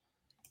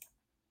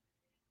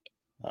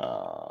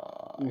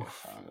 Glad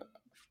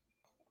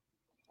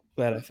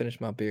I finished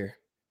my beer.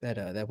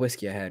 That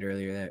whiskey I had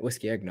earlier, that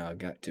whiskey eggnog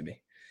got to me.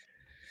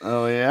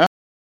 Oh, yeah?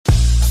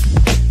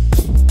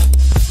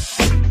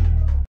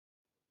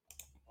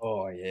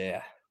 Oh,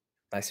 yeah.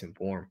 Nice and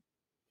warm.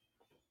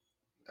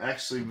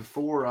 Actually,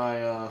 before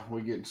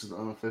we get into the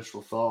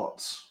unofficial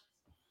thoughts.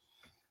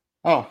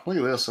 Oh, look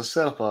at this. I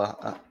set up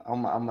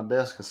on my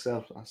desk, I set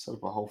up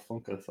a whole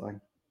Funko thing.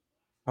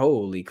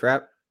 Holy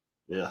crap.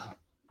 Yeah.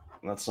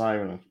 That's not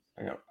even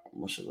I got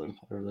much of them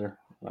over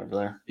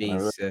there.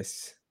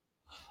 Jesus.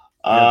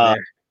 But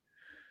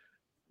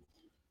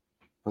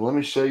let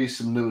me show you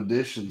some new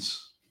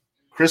editions.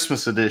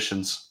 Christmas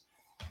editions.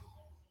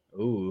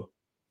 Ooh.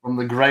 From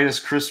the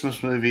greatest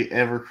Christmas movie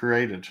ever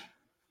created.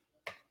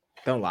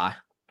 Don't lie.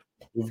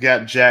 We've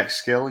got Jack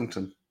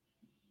Skellington.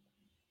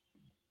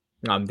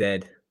 I'm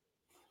dead.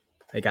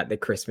 I got the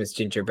Christmas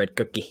gingerbread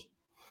cookie.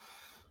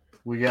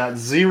 We got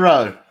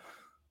Zero.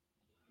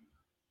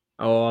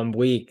 Oh, I'm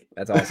weak.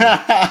 That's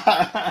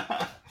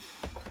awesome.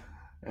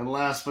 And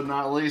last but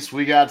not least,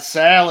 we got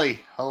Sally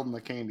holding the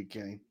candy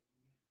cane.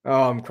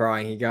 Oh, I'm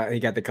crying. He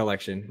got the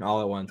collection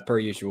all at once, per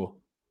usual.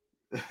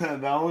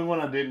 The only one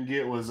I didn't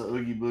get was a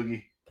Oogie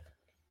Boogie.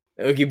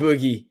 Oogie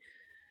Boogie.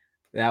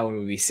 That one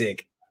would be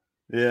sick.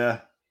 Yeah.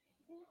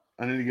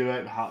 I need to go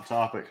back to Hot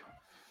Topic.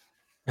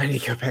 I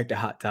need to go back to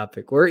Hot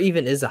Topic. Where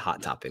even is a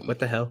Hot Topic? What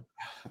the hell?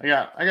 I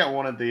got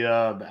one at the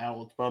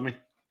outlets by me.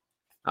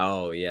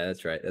 Oh, yeah,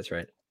 that's right. That's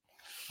right.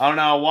 I don't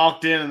know. I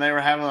walked in and they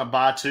were having a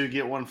buy two,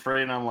 get one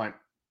free, and I'm like,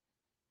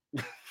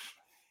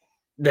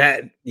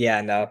 no,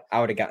 I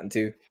would have gotten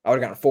two. I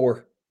would have gotten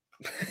four.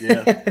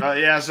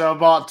 Yeah. So I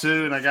bought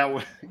two and I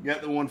got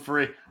the one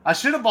free. I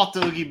should have bought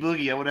the Oogie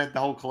Boogie. I would have had the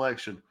whole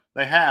collection.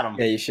 They had them.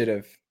 Yeah, you should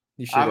have.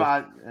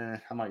 I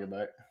might go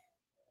back.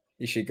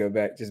 You should go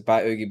back. Just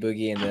buy Oogie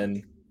Boogie and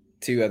then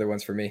two other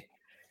ones for me.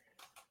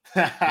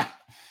 It'll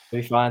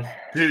be fine.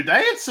 Dude,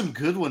 they had some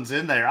good ones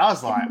in there. I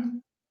was like,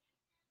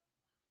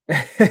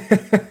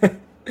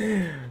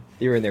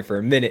 you were in there for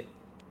a minute.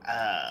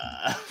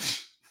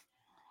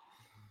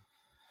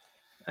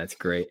 That's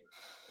great.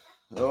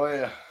 Oh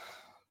yeah.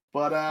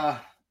 But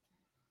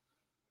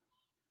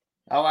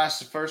I'll ask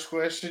the first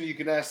question. You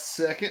can ask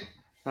the second.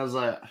 How's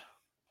that?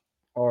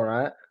 All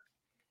right.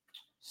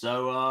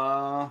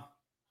 So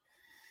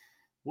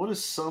what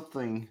is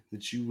something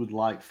that you would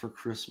like for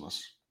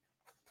Christmas?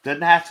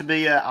 Doesn't have to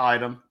be an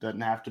item.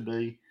 Doesn't have to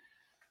be.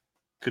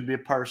 Could be a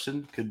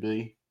person. Could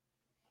be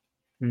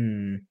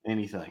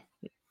anything.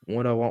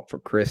 What I want for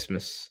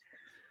Christmas?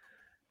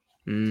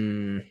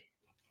 That's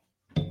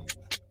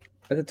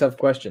a tough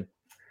question.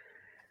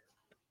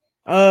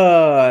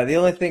 The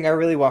only thing I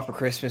really want for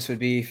Christmas would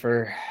be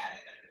for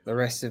the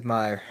rest of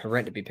my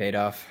rent to be paid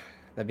off.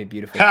 That'd be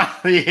beautiful.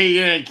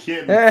 You ain't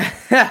kidding.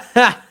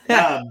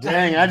 God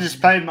dang, I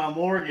just paid my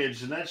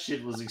mortgage and that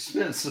shit was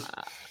expensive.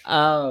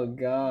 Oh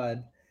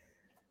God.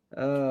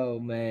 Oh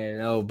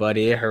man. Oh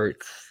buddy, it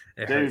hurts.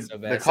 It hurts Dude, so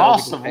the bad. So we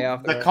cost can pay off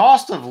of the the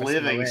cost of rest of my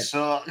living rent.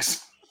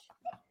 sucks.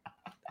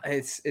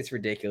 It's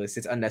ridiculous.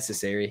 It's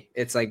unnecessary.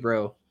 It's like,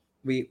 bro,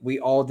 we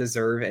all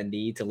deserve and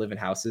need to live in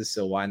houses,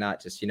 so why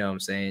not just, you know what I'm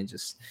saying,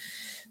 just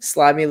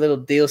slide me a little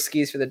deal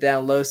skis for the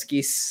down low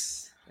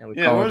skis and we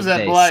Yeah, call what it is a that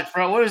day.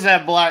 what is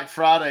that Black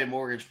Friday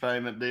mortgage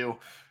payment deal?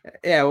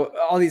 Yeah,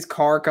 all these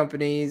car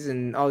companies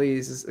and all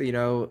these, you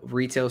know,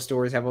 retail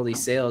stores have all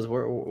these sales.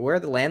 Where are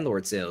the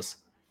landlord sales?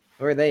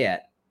 Where are they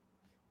at?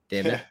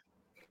 Damn Yeah, it.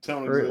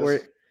 don't Where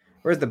exist.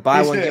 where's the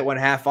buy one get one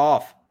half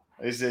off?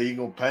 They said you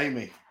gonna pay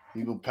me.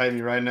 You gonna pay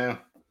me right now.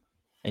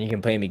 And you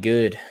can pay me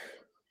good.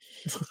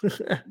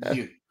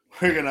 We're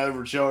gonna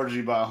overcharge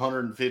you by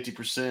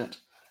 150%,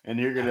 and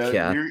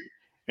God.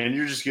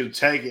 you're just gonna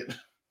take it.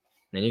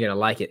 And you're gonna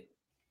like it.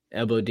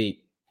 Elbow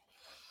deep.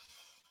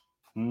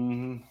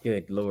 Mm-hmm.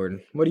 Good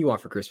Lord. What do you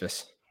want for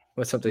Christmas?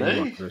 What's something you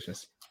want Me? for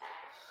Christmas?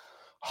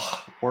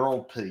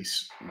 World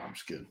peace. No, I'm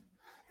just kidding.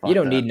 You Fuck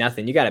don't that. need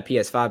nothing. You got a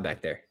PS5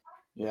 back there.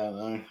 Yeah,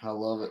 no, I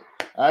love it.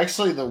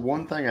 Actually, the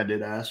one thing I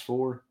did ask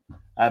for,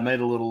 I made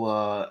a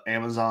little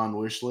Amazon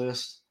wish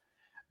list,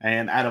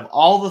 and out of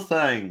all the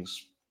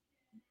things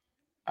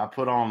I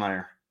put on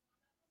there,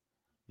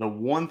 the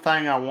one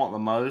thing I want the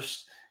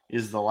most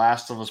is The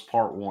Last of Us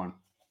Part One,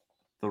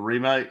 the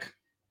remake.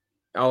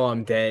 Oh,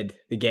 I'm dead.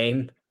 The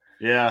game.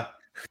 Yeah.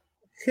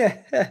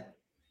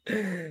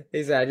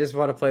 He said, I just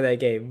want to play that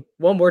game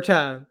one more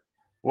time.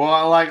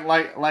 Well,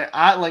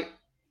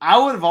 I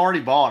would have already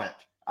bought it.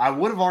 I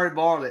would have already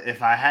bought it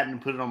if I hadn't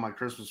put it on my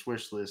Christmas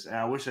wish list, and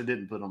I wish I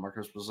didn't put it on my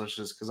Christmas wish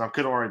list because I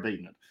could have already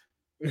beaten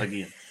it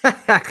again.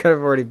 I could have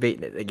already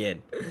beaten it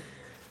again.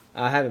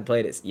 I haven't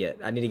played it yet.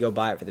 I need to go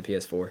buy it for the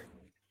PS4.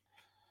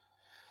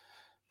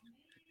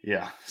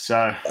 Yeah.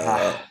 So,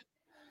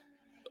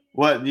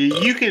 what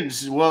you can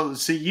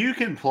you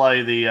can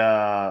play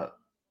the.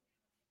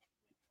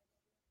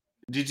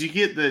 Did you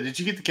get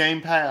the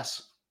Game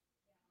Pass?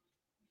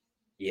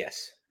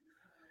 Yes.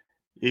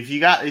 If you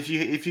got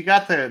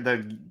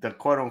the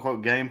quote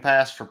unquote Game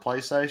Pass for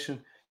PlayStation,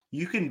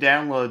 you can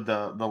download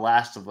the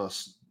Last of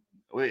Us.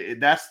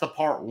 That's the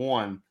part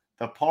one.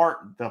 The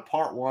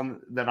part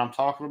one that I'm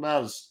talking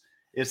about is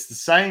it's the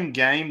same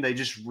game. They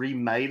just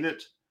remade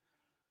it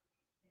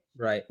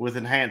Right. with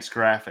enhanced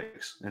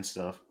graphics and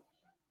stuff.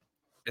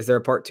 Is there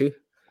a part 2?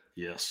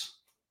 Yes.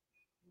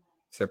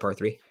 Is there a part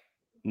 3?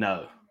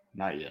 No,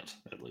 not yet.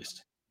 At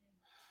least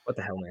What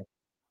the hell, man?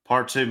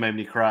 part two made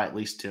me cry at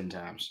least 10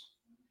 times.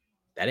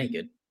 That ain't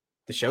good.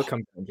 The show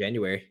comes in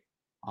January.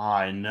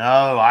 I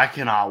know. I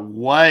cannot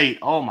wait.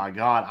 Oh my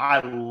god, I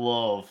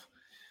love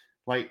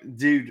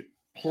dude,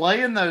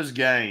 playing those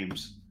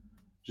games.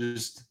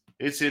 Just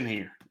it's in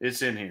here.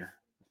 It's in here.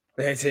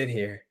 It's in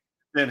here.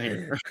 It's in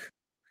here.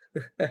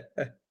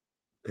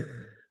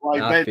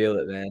 I feel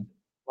it, man.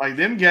 Like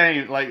them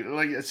games,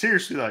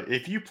 seriously, like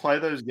if you play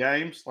those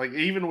games, like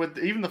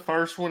even the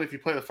first one, if you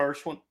play the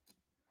first one,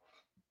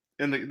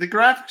 and the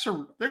graphics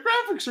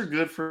are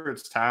good for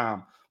its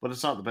time, but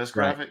it's not the best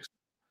Right. graphics,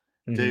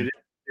 Mhm.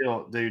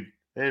 dude.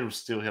 It will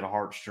still hit a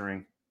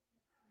heartstring.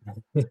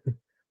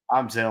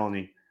 I'm telling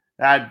you,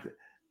 that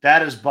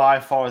is by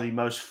far the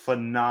most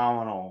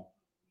phenomenal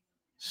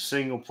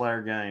single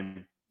player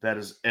game that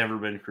has ever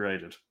been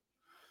created.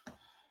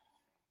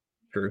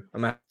 True.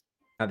 I'm gonna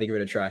have to give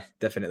it a try.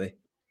 Definitely.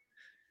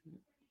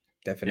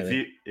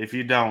 If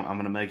you don't, I'm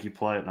gonna make you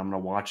play it and I'm gonna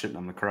watch it and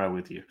I'm gonna cry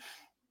with you.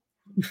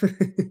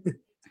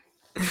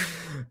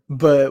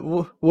 But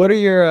what are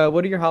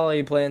your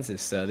holiday plans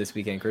this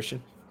weekend,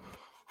 Christian?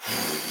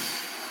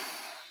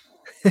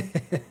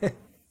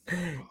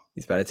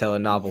 He's about to tell a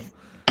novel.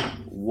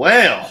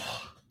 Well,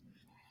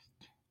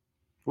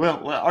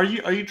 are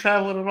you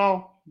traveling at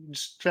all?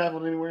 Just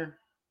traveling anywhere?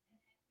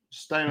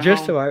 Just staying at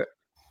Just home?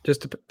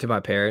 to my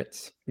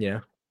parents,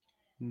 you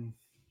know.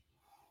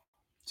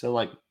 So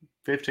like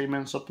 15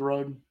 minutes up the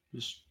road?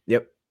 Just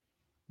Yep.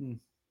 Hmm.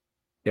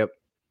 Yep.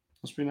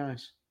 Must be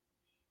nice.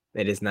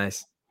 It is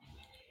nice.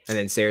 And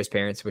then Sarah's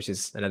parents, which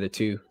is another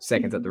 2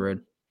 seconds up the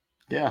road.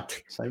 Yeah,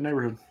 same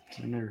neighborhood.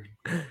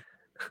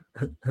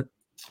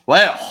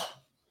 Well,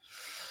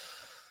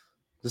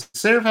 does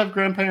Sarah have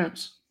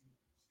grandparents?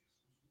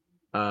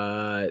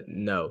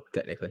 No,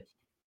 technically.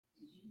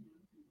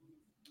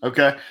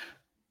 Okay.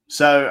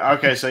 So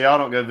y'all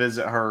don't go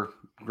visit her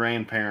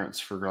grandparents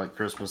for like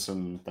Christmas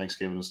and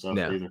Thanksgiving and stuff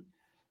No. either.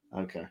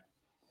 Okay.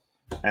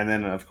 And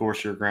then of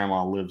course your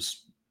grandma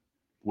lives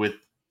with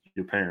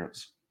your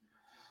parents.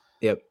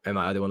 Yep. And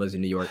my other one lives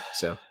in New York,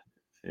 so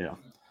Yeah.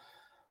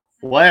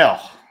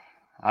 Well,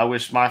 I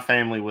wish my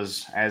family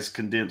was as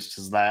condensed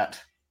as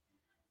that.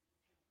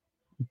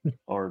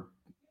 Or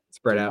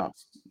spread out. not.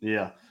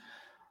 Yeah.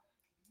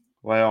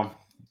 Well,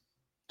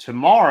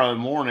 tomorrow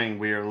morning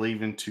we are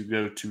leaving to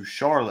go to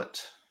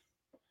Charlotte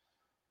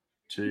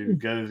to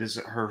go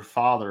visit her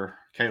father,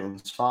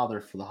 Caitlin's father,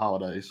 for the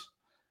holidays.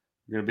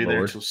 We're going to be there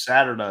Lord. until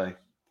Saturday.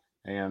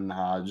 And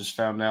I just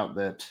found out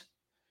that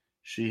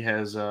she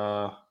has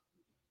told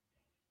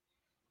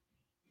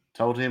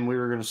him we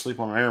were going to sleep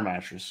on an air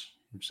mattress,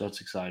 which that's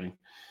exciting.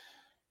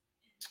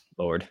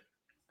 Lord.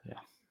 Yeah.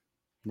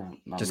 Not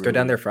Just really. go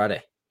down there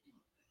Friday.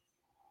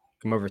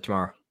 Come over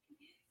tomorrow.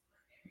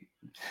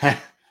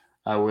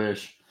 I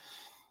wish.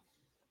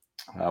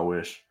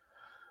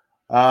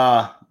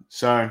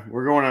 So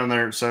we're going down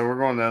there. So we're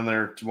going down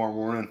there tomorrow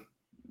morning.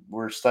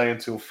 We're staying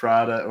till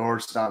Friday, or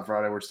it's not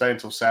Friday. We're staying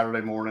till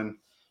Saturday morning.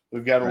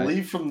 We've got to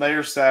leave from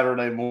there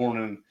Saturday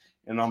morning,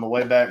 and on the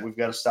way back, we've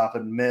got to stop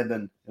in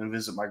Mebane and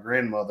visit my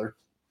grandmother.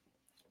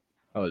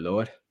 Oh,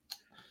 Lord.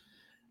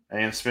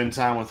 And spend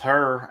time with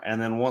her.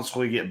 And then once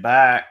we get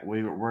back,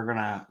 we're going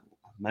to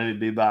maybe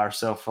be by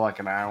ourselves for like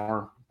an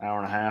hour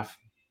and a half.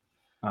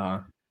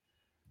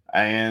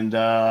 And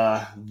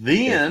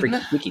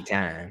then freaky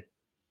time.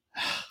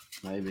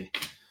 Maybe.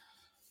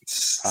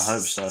 I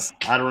hope so.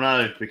 I don't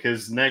know,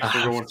 because next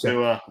we're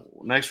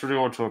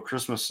going to a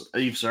Christmas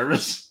Eve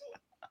service.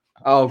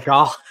 Oh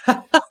God.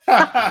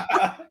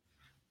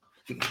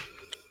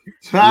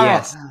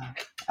 Yes.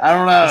 I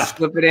don't know. Just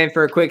slip it in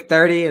for a quick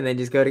 30 and then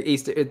just go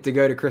to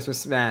go to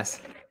Christmas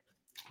Mass.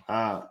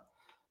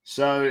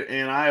 So,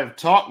 and I have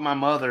talked my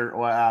mother.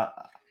 Well,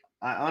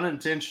 I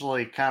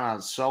unintentionally kind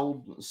of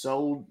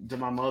sold to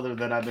my mother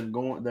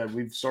that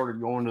we've started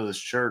going to this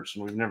church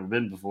and we've never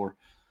been before.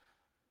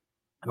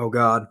 Oh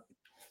God.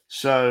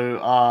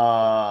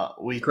 So,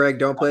 Craig,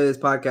 don't play this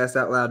podcast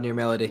out loud near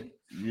Melody.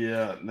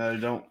 Yeah, no,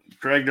 don't.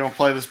 Craig, don't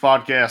play this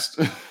podcast.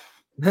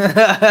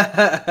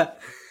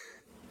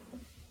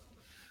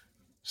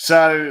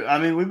 So, I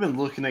mean, we've been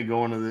looking at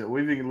going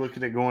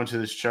to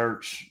this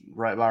church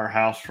right by our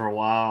house for a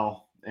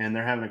while, and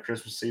they're having a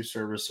Christmas Eve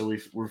service. So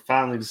we're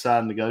finally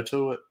deciding to go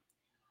to it.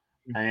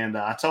 And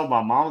I told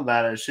my mom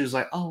about it. She was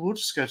like, "Oh, we'll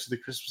just go to the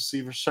Christmas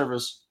Eve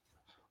service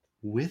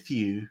with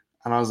you."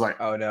 And I was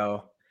like, "Oh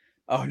no,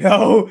 oh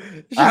no!"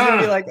 She's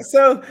gonna be like,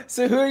 "So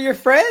who are your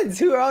friends?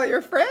 Who are all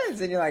your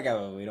friends?" And you're like,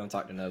 "Oh, we don't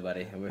talk to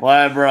nobody."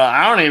 Well, bro,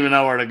 I don't even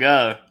know where to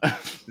go.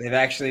 They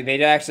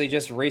actually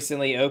just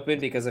recently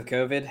opened because of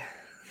COVID.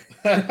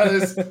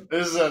 this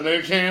is a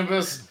new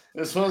campus.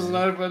 This wasn't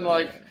open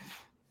like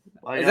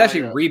it's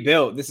actually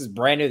rebuilt. This is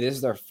brand new. This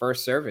is our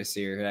first service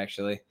here,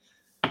 actually,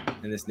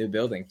 in this new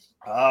building.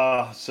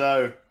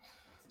 So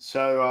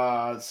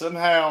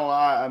somehow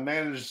I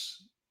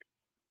managed.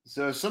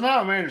 So somehow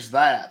I managed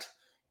that.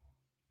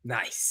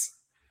 Nice.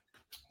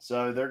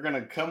 So they're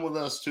gonna come with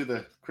us to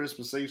the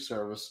Christmas Eve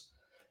service,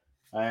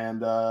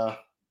 and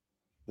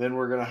then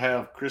we're gonna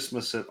have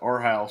Christmas at our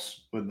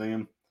house with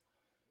them.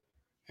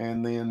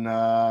 And then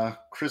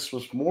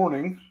Christmas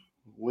morning,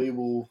 we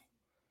will, of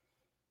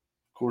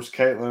course,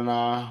 Caitlin and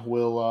I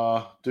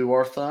will do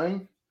our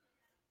thing.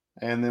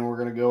 And then we're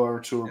going to go over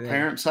to her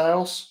parents'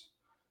 house.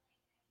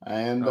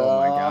 And, oh,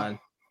 my God.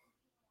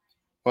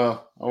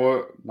 Well,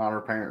 not her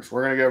parents.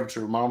 We're going to go over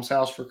to her mom's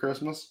house for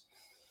Christmas.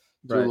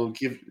 Do a little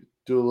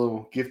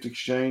gift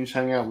exchange,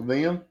 hang out with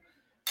them.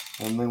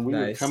 And then we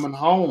are coming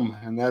home.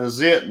 And that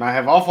is it. And I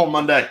have off on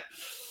Monday.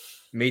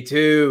 Me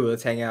too.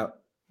 Let's hang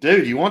out.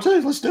 Dude, you want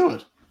to? Let's do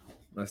it.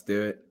 Let's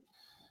do it.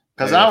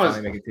 Because I was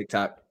finally make a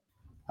TikTok.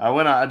 I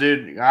went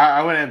in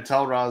and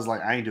told her, I was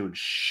like, I ain't doing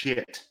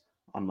shit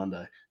on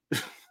Monday.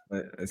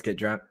 Let's get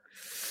drunk.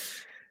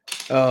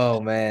 Oh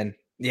man.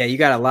 Yeah, you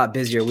got a lot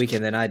busier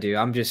weekend than I do.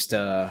 I'm just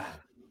I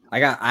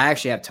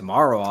actually have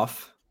tomorrow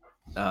off.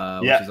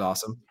 Which is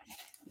awesome.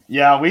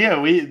 Yeah,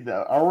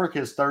 our work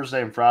is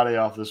Thursday and Friday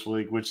off this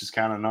week, which is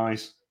kind of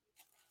nice.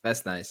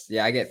 That's nice.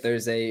 Yeah, I get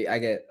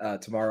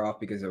tomorrow off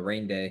because of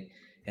rain day,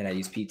 and I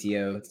use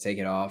PTO to take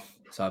it off.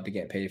 So I'll be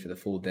getting paid for the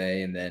full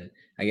day, and then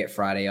I get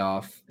Friday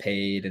off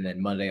paid, and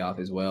then Monday off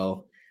as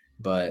well.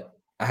 But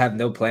I have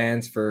no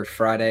plans for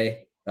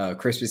Friday.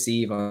 Christmas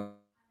Eve on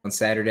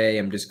Saturday,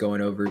 I'm just going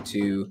over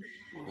to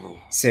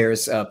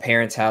Sarah's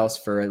parents' house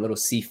for a little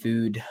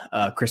seafood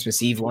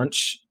Christmas Eve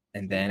lunch.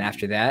 And then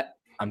after that,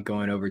 I'm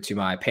going over to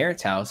my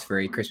parents' house for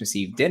a Christmas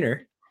Eve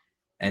dinner.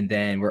 And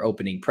then we're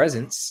opening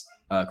presents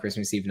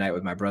Christmas Eve night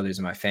with my brothers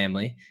and my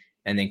family.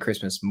 And then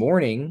Christmas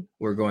morning,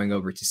 we're going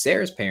over to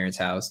Sarah's parents'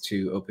 house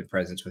to open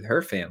presents with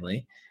her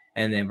family.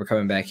 And then we're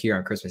coming back here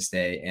on Christmas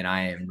Day, and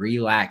I am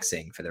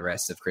relaxing for the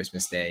rest of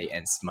Christmas Day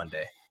and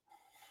Monday.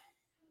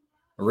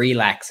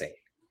 Relaxing.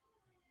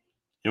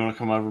 You want to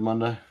come over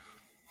Monday?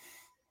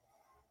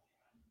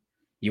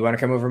 You want to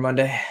come over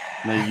Monday?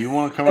 No, you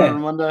want to come over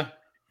Monday?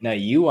 No,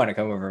 you want to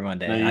come over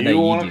Monday. No, I know you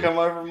want to come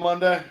over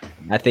Monday?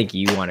 I think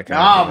you want to come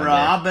over Monday.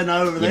 I've been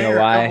over there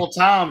a couple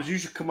times. You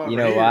should come over here.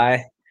 You know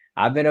why?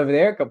 I've been over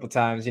there a couple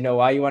times. You know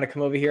why you want to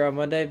come over here on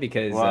Monday?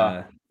 Because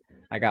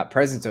I got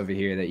presents over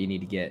here that you need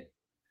to get.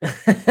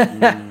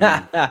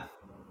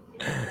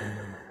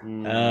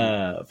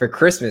 For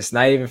Christmas,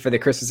 not even for the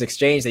Christmas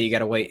exchange that you got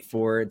to wait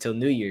for until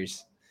New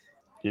Year's.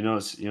 You know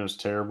it's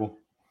terrible.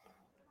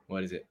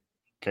 What is it?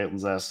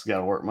 Caitlin's ass has got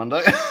to work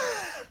Monday.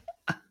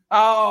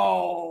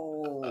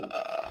 Oh,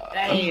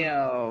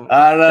 Damn.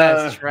 I know.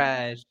 That's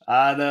trash.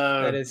 I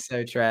know. That is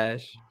so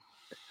trash.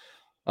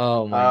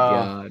 Oh my Uh,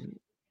 god.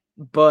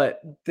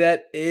 But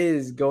that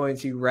is going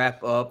to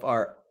wrap up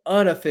our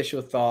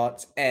unofficial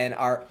thoughts and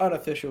our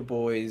unofficial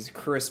boys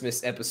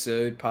Christmas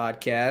episode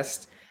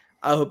podcast.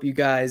 I hope you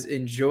guys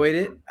enjoyed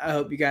it. I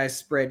hope you guys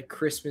spread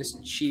Christmas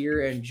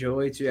cheer and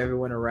joy to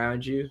everyone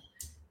around you.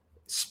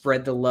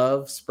 Spread the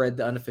love, spread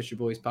the unofficial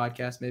boys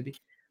podcast, maybe.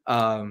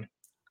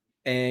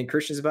 And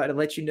Christian's about to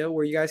let you know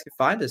where you guys can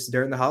find us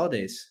during the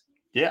holidays.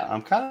 yeah,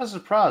 I'm kind of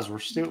surprised.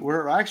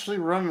 We're actually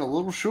running a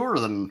little shorter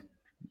than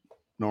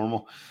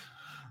normal.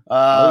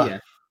 Oh yeah.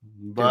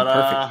 But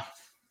perfect.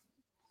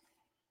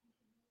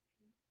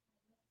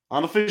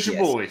 unofficial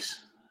Yes. boys,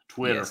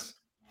 Twitter. Yes.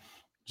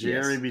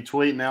 Jerry Yes. be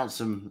tweeting out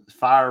some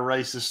fire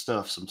racist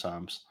stuff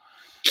sometimes.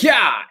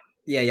 God.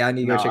 Yeah, y'all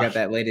need to go No. check out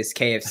that latest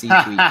KFC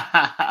tweet.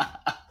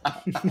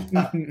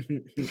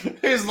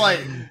 He's like,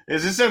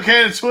 "Is this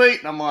okay to tweet?"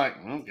 And I'm like,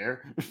 "I don't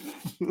care."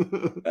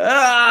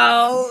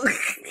 Oh.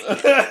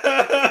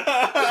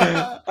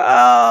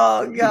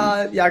 Oh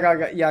God. Y'all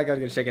gotta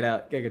go check it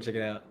out. Gotta go check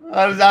it out.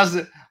 I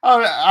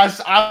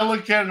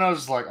looked at it and I was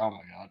just like, "Oh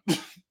my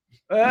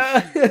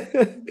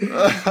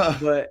god."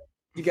 But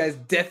you guys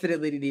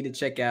definitely need to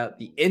check out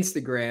the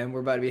Instagram. We're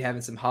about to be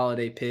having some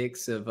holiday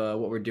pics of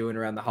what we're doing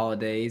around the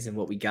holidays and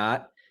what we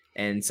got,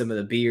 and some of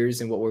the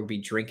beers and what we'll be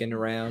drinking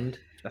around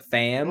the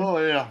fam. Oh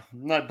yeah, I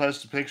might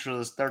post a picture of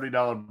this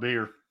 $30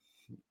 beer.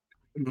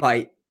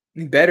 Might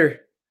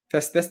better.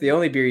 That's the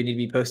only beer you need to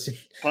be posting.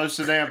 Post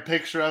a damn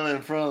picture of it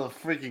in front of the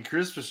freaking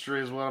Christmas tree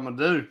is what I'm gonna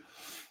do.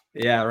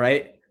 Yeah,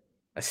 right.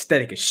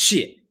 Aesthetic as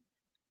shit.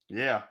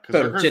 Yeah, because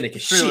our Photogenic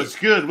Christmas as tree looks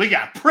shit. good. We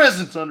got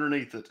presents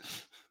underneath it.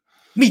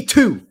 Me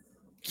too.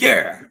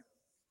 Yeah.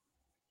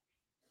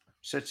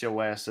 Shut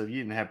your ass up. You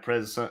didn't have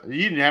presents.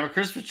 You didn't have a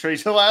Christmas tree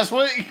till last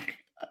week.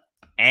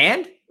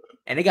 And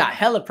it got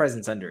hella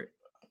presents under it.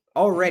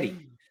 Already.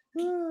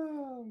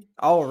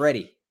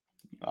 Already.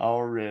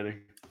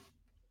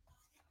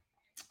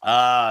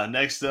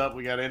 Next up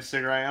we got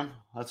Instagram.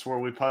 That's where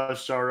we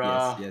post our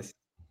Yes.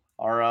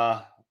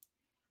 our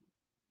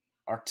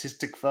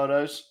artistic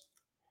photos.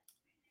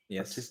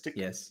 Yes. Artistic.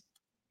 Yes.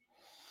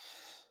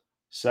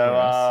 So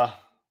Yes.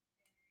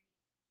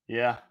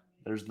 yeah,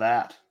 there's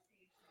that.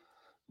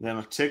 Then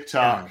a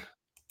TikTok. Yeah.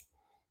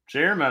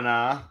 Jeremy and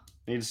I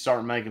need to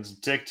start making some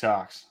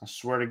TikToks. I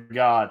swear to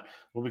God,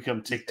 we'll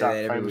become TikTok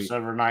that every famous week.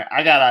 overnight.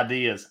 I got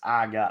ideas.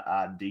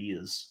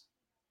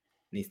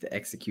 Needs to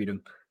execute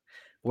them.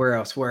 Where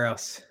else? Where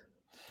else?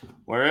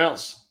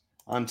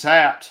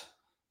 Untapped.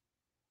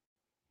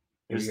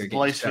 It's the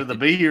place for the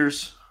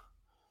beers.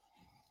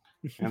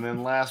 And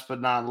then last but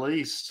not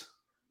least,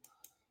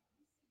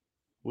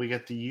 we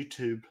got the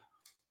YouTube.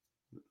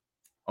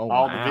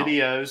 All the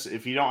videos.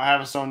 If you don't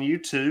have us on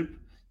YouTube,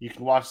 you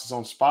can watch us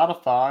on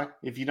Spotify.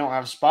 If you don't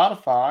have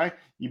Spotify,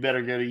 you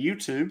better go to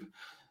YouTube.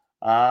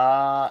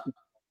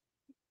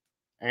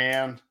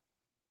 And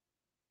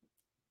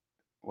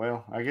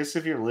well, I guess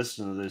if you're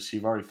listening to this,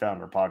 you've already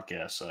found our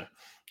podcast. So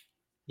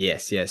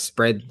yes.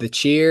 Spread the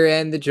cheer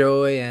and the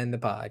joy and the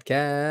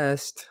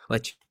podcast.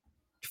 Let your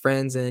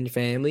friends and your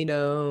family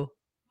know.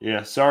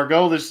 yeah. So our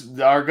goal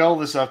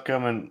this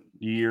upcoming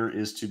year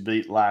is to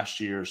beat last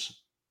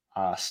year's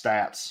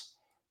stats.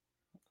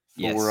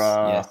 Yes.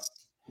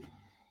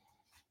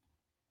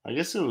 I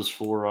guess it was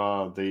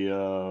for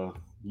the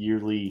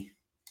yearly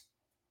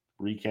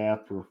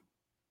recap, or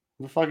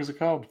what the fuck is it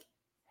called?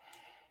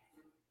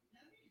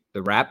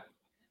 The Wrap.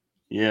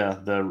 Yeah,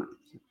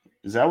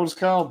 is that what it's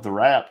called? The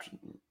Wrapped,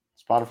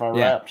 Spotify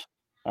Wrapped.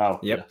 Oh,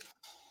 yep.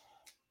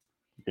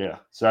 Yeah.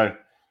 So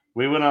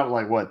we went up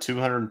like what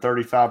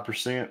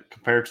 235%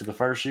 compared to the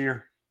first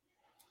year.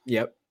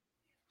 Yep.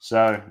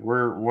 So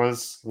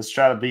let's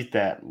try to beat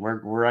that.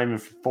 We're aiming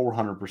for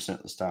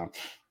 400% this time.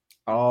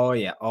 Oh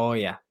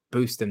yeah.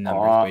 Boost them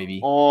numbers, baby.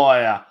 Oh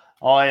yeah.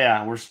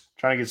 We're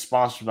trying to get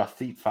sponsored by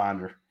Feet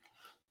Finder.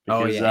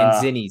 Because, and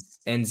Zinnies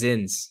and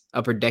Zins,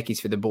 upper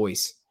deckies for the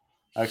boys.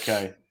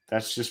 Okay,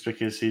 that's just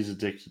because he's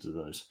addicted to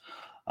those.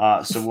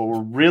 So what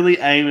we're really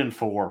aiming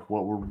for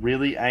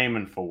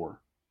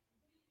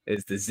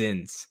is the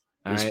Zins.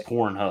 Is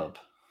Pornhub.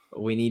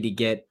 We need to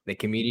get the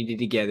community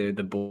together,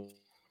 the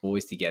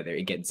boys together,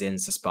 and get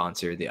Zins to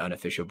sponsor the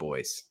unofficial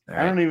boys. All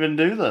right? I don't even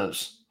do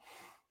those.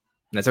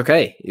 That's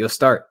okay. You'll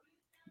start.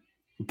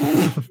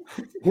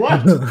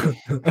 What?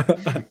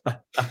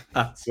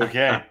 It's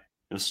okay.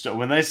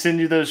 When they send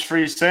you those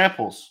free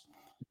samples,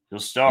 you'll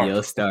start.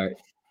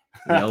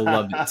 You'll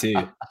love it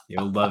too.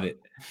 You'll love it.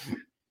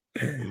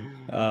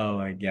 Oh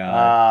my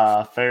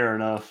God. Fair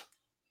enough.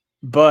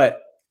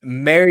 But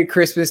Merry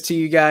Christmas to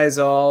you guys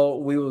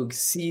all. We will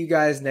see you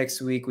guys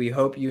next week. We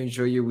hope you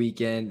enjoy your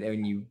weekend,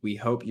 and we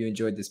hope you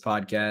enjoyed this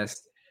podcast.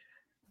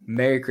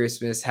 Merry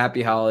Christmas,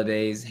 Happy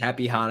Holidays,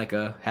 Happy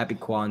Hanukkah, Happy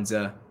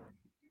Kwanzaa,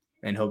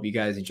 and hope you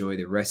guys enjoy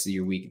the rest of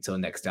your week until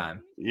next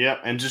time.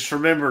 Yep, and just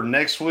remember,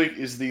 next week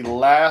is the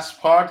last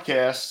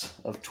podcast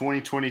of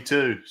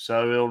 2022,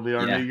 so it'll be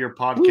our New Year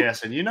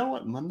podcast. Woo. And you know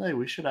what? Monday,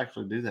 we should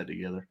actually do that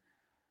together.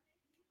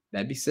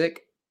 That'd be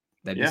sick.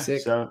 That'd be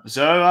sick. So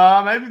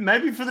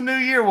maybe for the new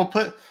year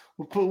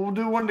we'll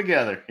do one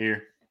together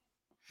here.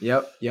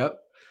 Yep.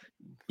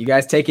 You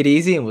guys take it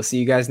easy, and we'll see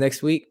you guys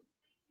next week.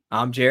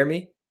 I'm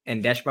Jeremy,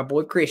 and that's my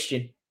boy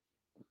Christian.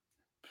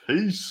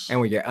 Peace. And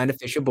we're your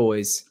unofficial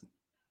boys.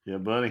 Yeah,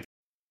 buddy.